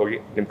ಶುಕ್ರವಾರ ಹೋಗಿ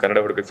ನಿಮ್ಮ ಕನ್ನಡ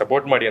ಹುಡುಗ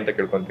ಸಪೋರ್ಟ್ ಮಾಡಿ ಅಂತ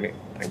ಕೇಳ್ಕೊಂತೀನಿ.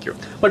 Thank you.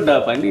 ಬಟ್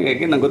ಫೈನಲಿ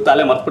ನಂಗೆ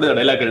ಗೊತ್ತಾಗಲೇ ಮರ್ತ್ಬಿಟ್ಟಿದೆ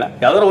ಡೈಲಾಗ್ಗಳನ್ನ.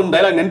 ಯಾವ್ದಾರು ಒಂದು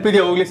ಡೈಲಾಗ್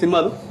ನೆನಪಿದೆಯಾ ಹೋಗ್ಲಿ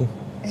ಸಿನಿಮಾದು?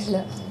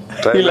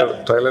 ಟ್ರೈಲರ್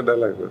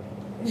ಡೈಲಾಗ್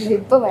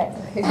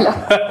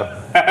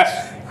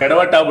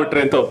ಎಡವಟ್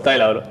ಆಗ್ಬಿಟ್ರೆ ಅಂತ ಹೋಗ್ತಾ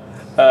ಇಲ್ಲ ಅವರು.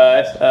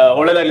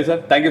 ಒಳ್ಳೇದಾಗ್ಲಿ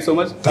sir, thank you so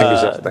much.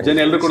 ಜನ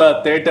ಎಲ್ಲರೂ ಕೂಡ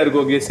ಥಿಯೇಟರ್ಗೆ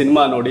ಹೋಗಿ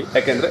ಸಿನಿಮಾ ನೋಡಿ.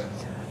 ಯಾಕೆಂದ್ರೆ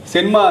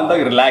ಸಿನಿಮಾ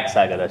ಅಂದಾಗ ರಿಲ್ಯಾಕ್ಸ್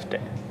ಆಗೋದಷ್ಟೇ.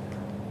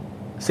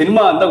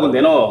 ಸಿನಿಮಾ ಅಂದಾಗ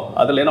ಒಂದೇನೋ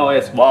ಅದರಲ್ಲೇನೋ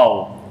ವಾವ್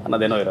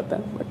ಅನ್ನೋದೇನೋ ಇರುತ್ತೆ.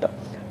 ಬಟ್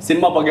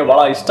ಸಿನಿಮಾ ಬಗ್ಗೆ ಭಾಳ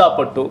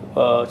ಇಷ್ಟಪಟ್ಟು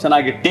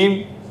ಚೆನ್ನಾಗಿ ಟೀಮ್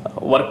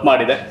ವರ್ಕ್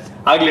ಮಾಡಿದೆ.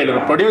 ಆಗಲೇ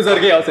ಹೇಳಿದ್ರು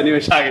ಪ್ರೊಡ್ಯೂಸರ್ಗೆ ಯಾವ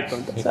ಸನ್ನಿವೇಶ ಆಗಿತ್ತು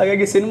ಅಂತ.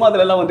 ಹಾಗಾಗಿ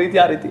ಸಿನಿಮಾದಲ್ಲೆಲ್ಲ ಒಂದು ರೀತಿ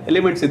ಆ ರೀತಿ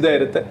ಎಲಿಮೆಂಟ್ಸ್ ಇದ್ದೇ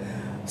ಇರುತ್ತೆ.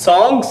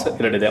 ಸಾಂಗ್ಸ್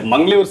ಎರಡಿದೆ,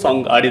 ಮಂಗಳೂರು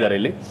ಸಾಂಗ್ ಆಡಿದ್ದಾರೆ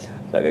ಇಲ್ಲಿ.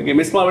 ಹಾಗಾಗಿ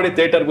ಮಿಸ್ ಮಾಡಬೇಡಿ,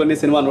 ಥಿಯೇಟರ್ಗೆ ಬನ್ನಿ,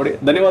 ಸಿನಿಮಾ ನೋಡಿ.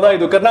 ಧನ್ಯವಾದ.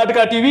 ಇದು ಕರ್ನಾಟಕ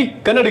ಟಿವಿ,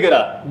 ಕನ್ನಡಿಗರ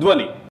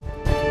ಧ್ವನಿ.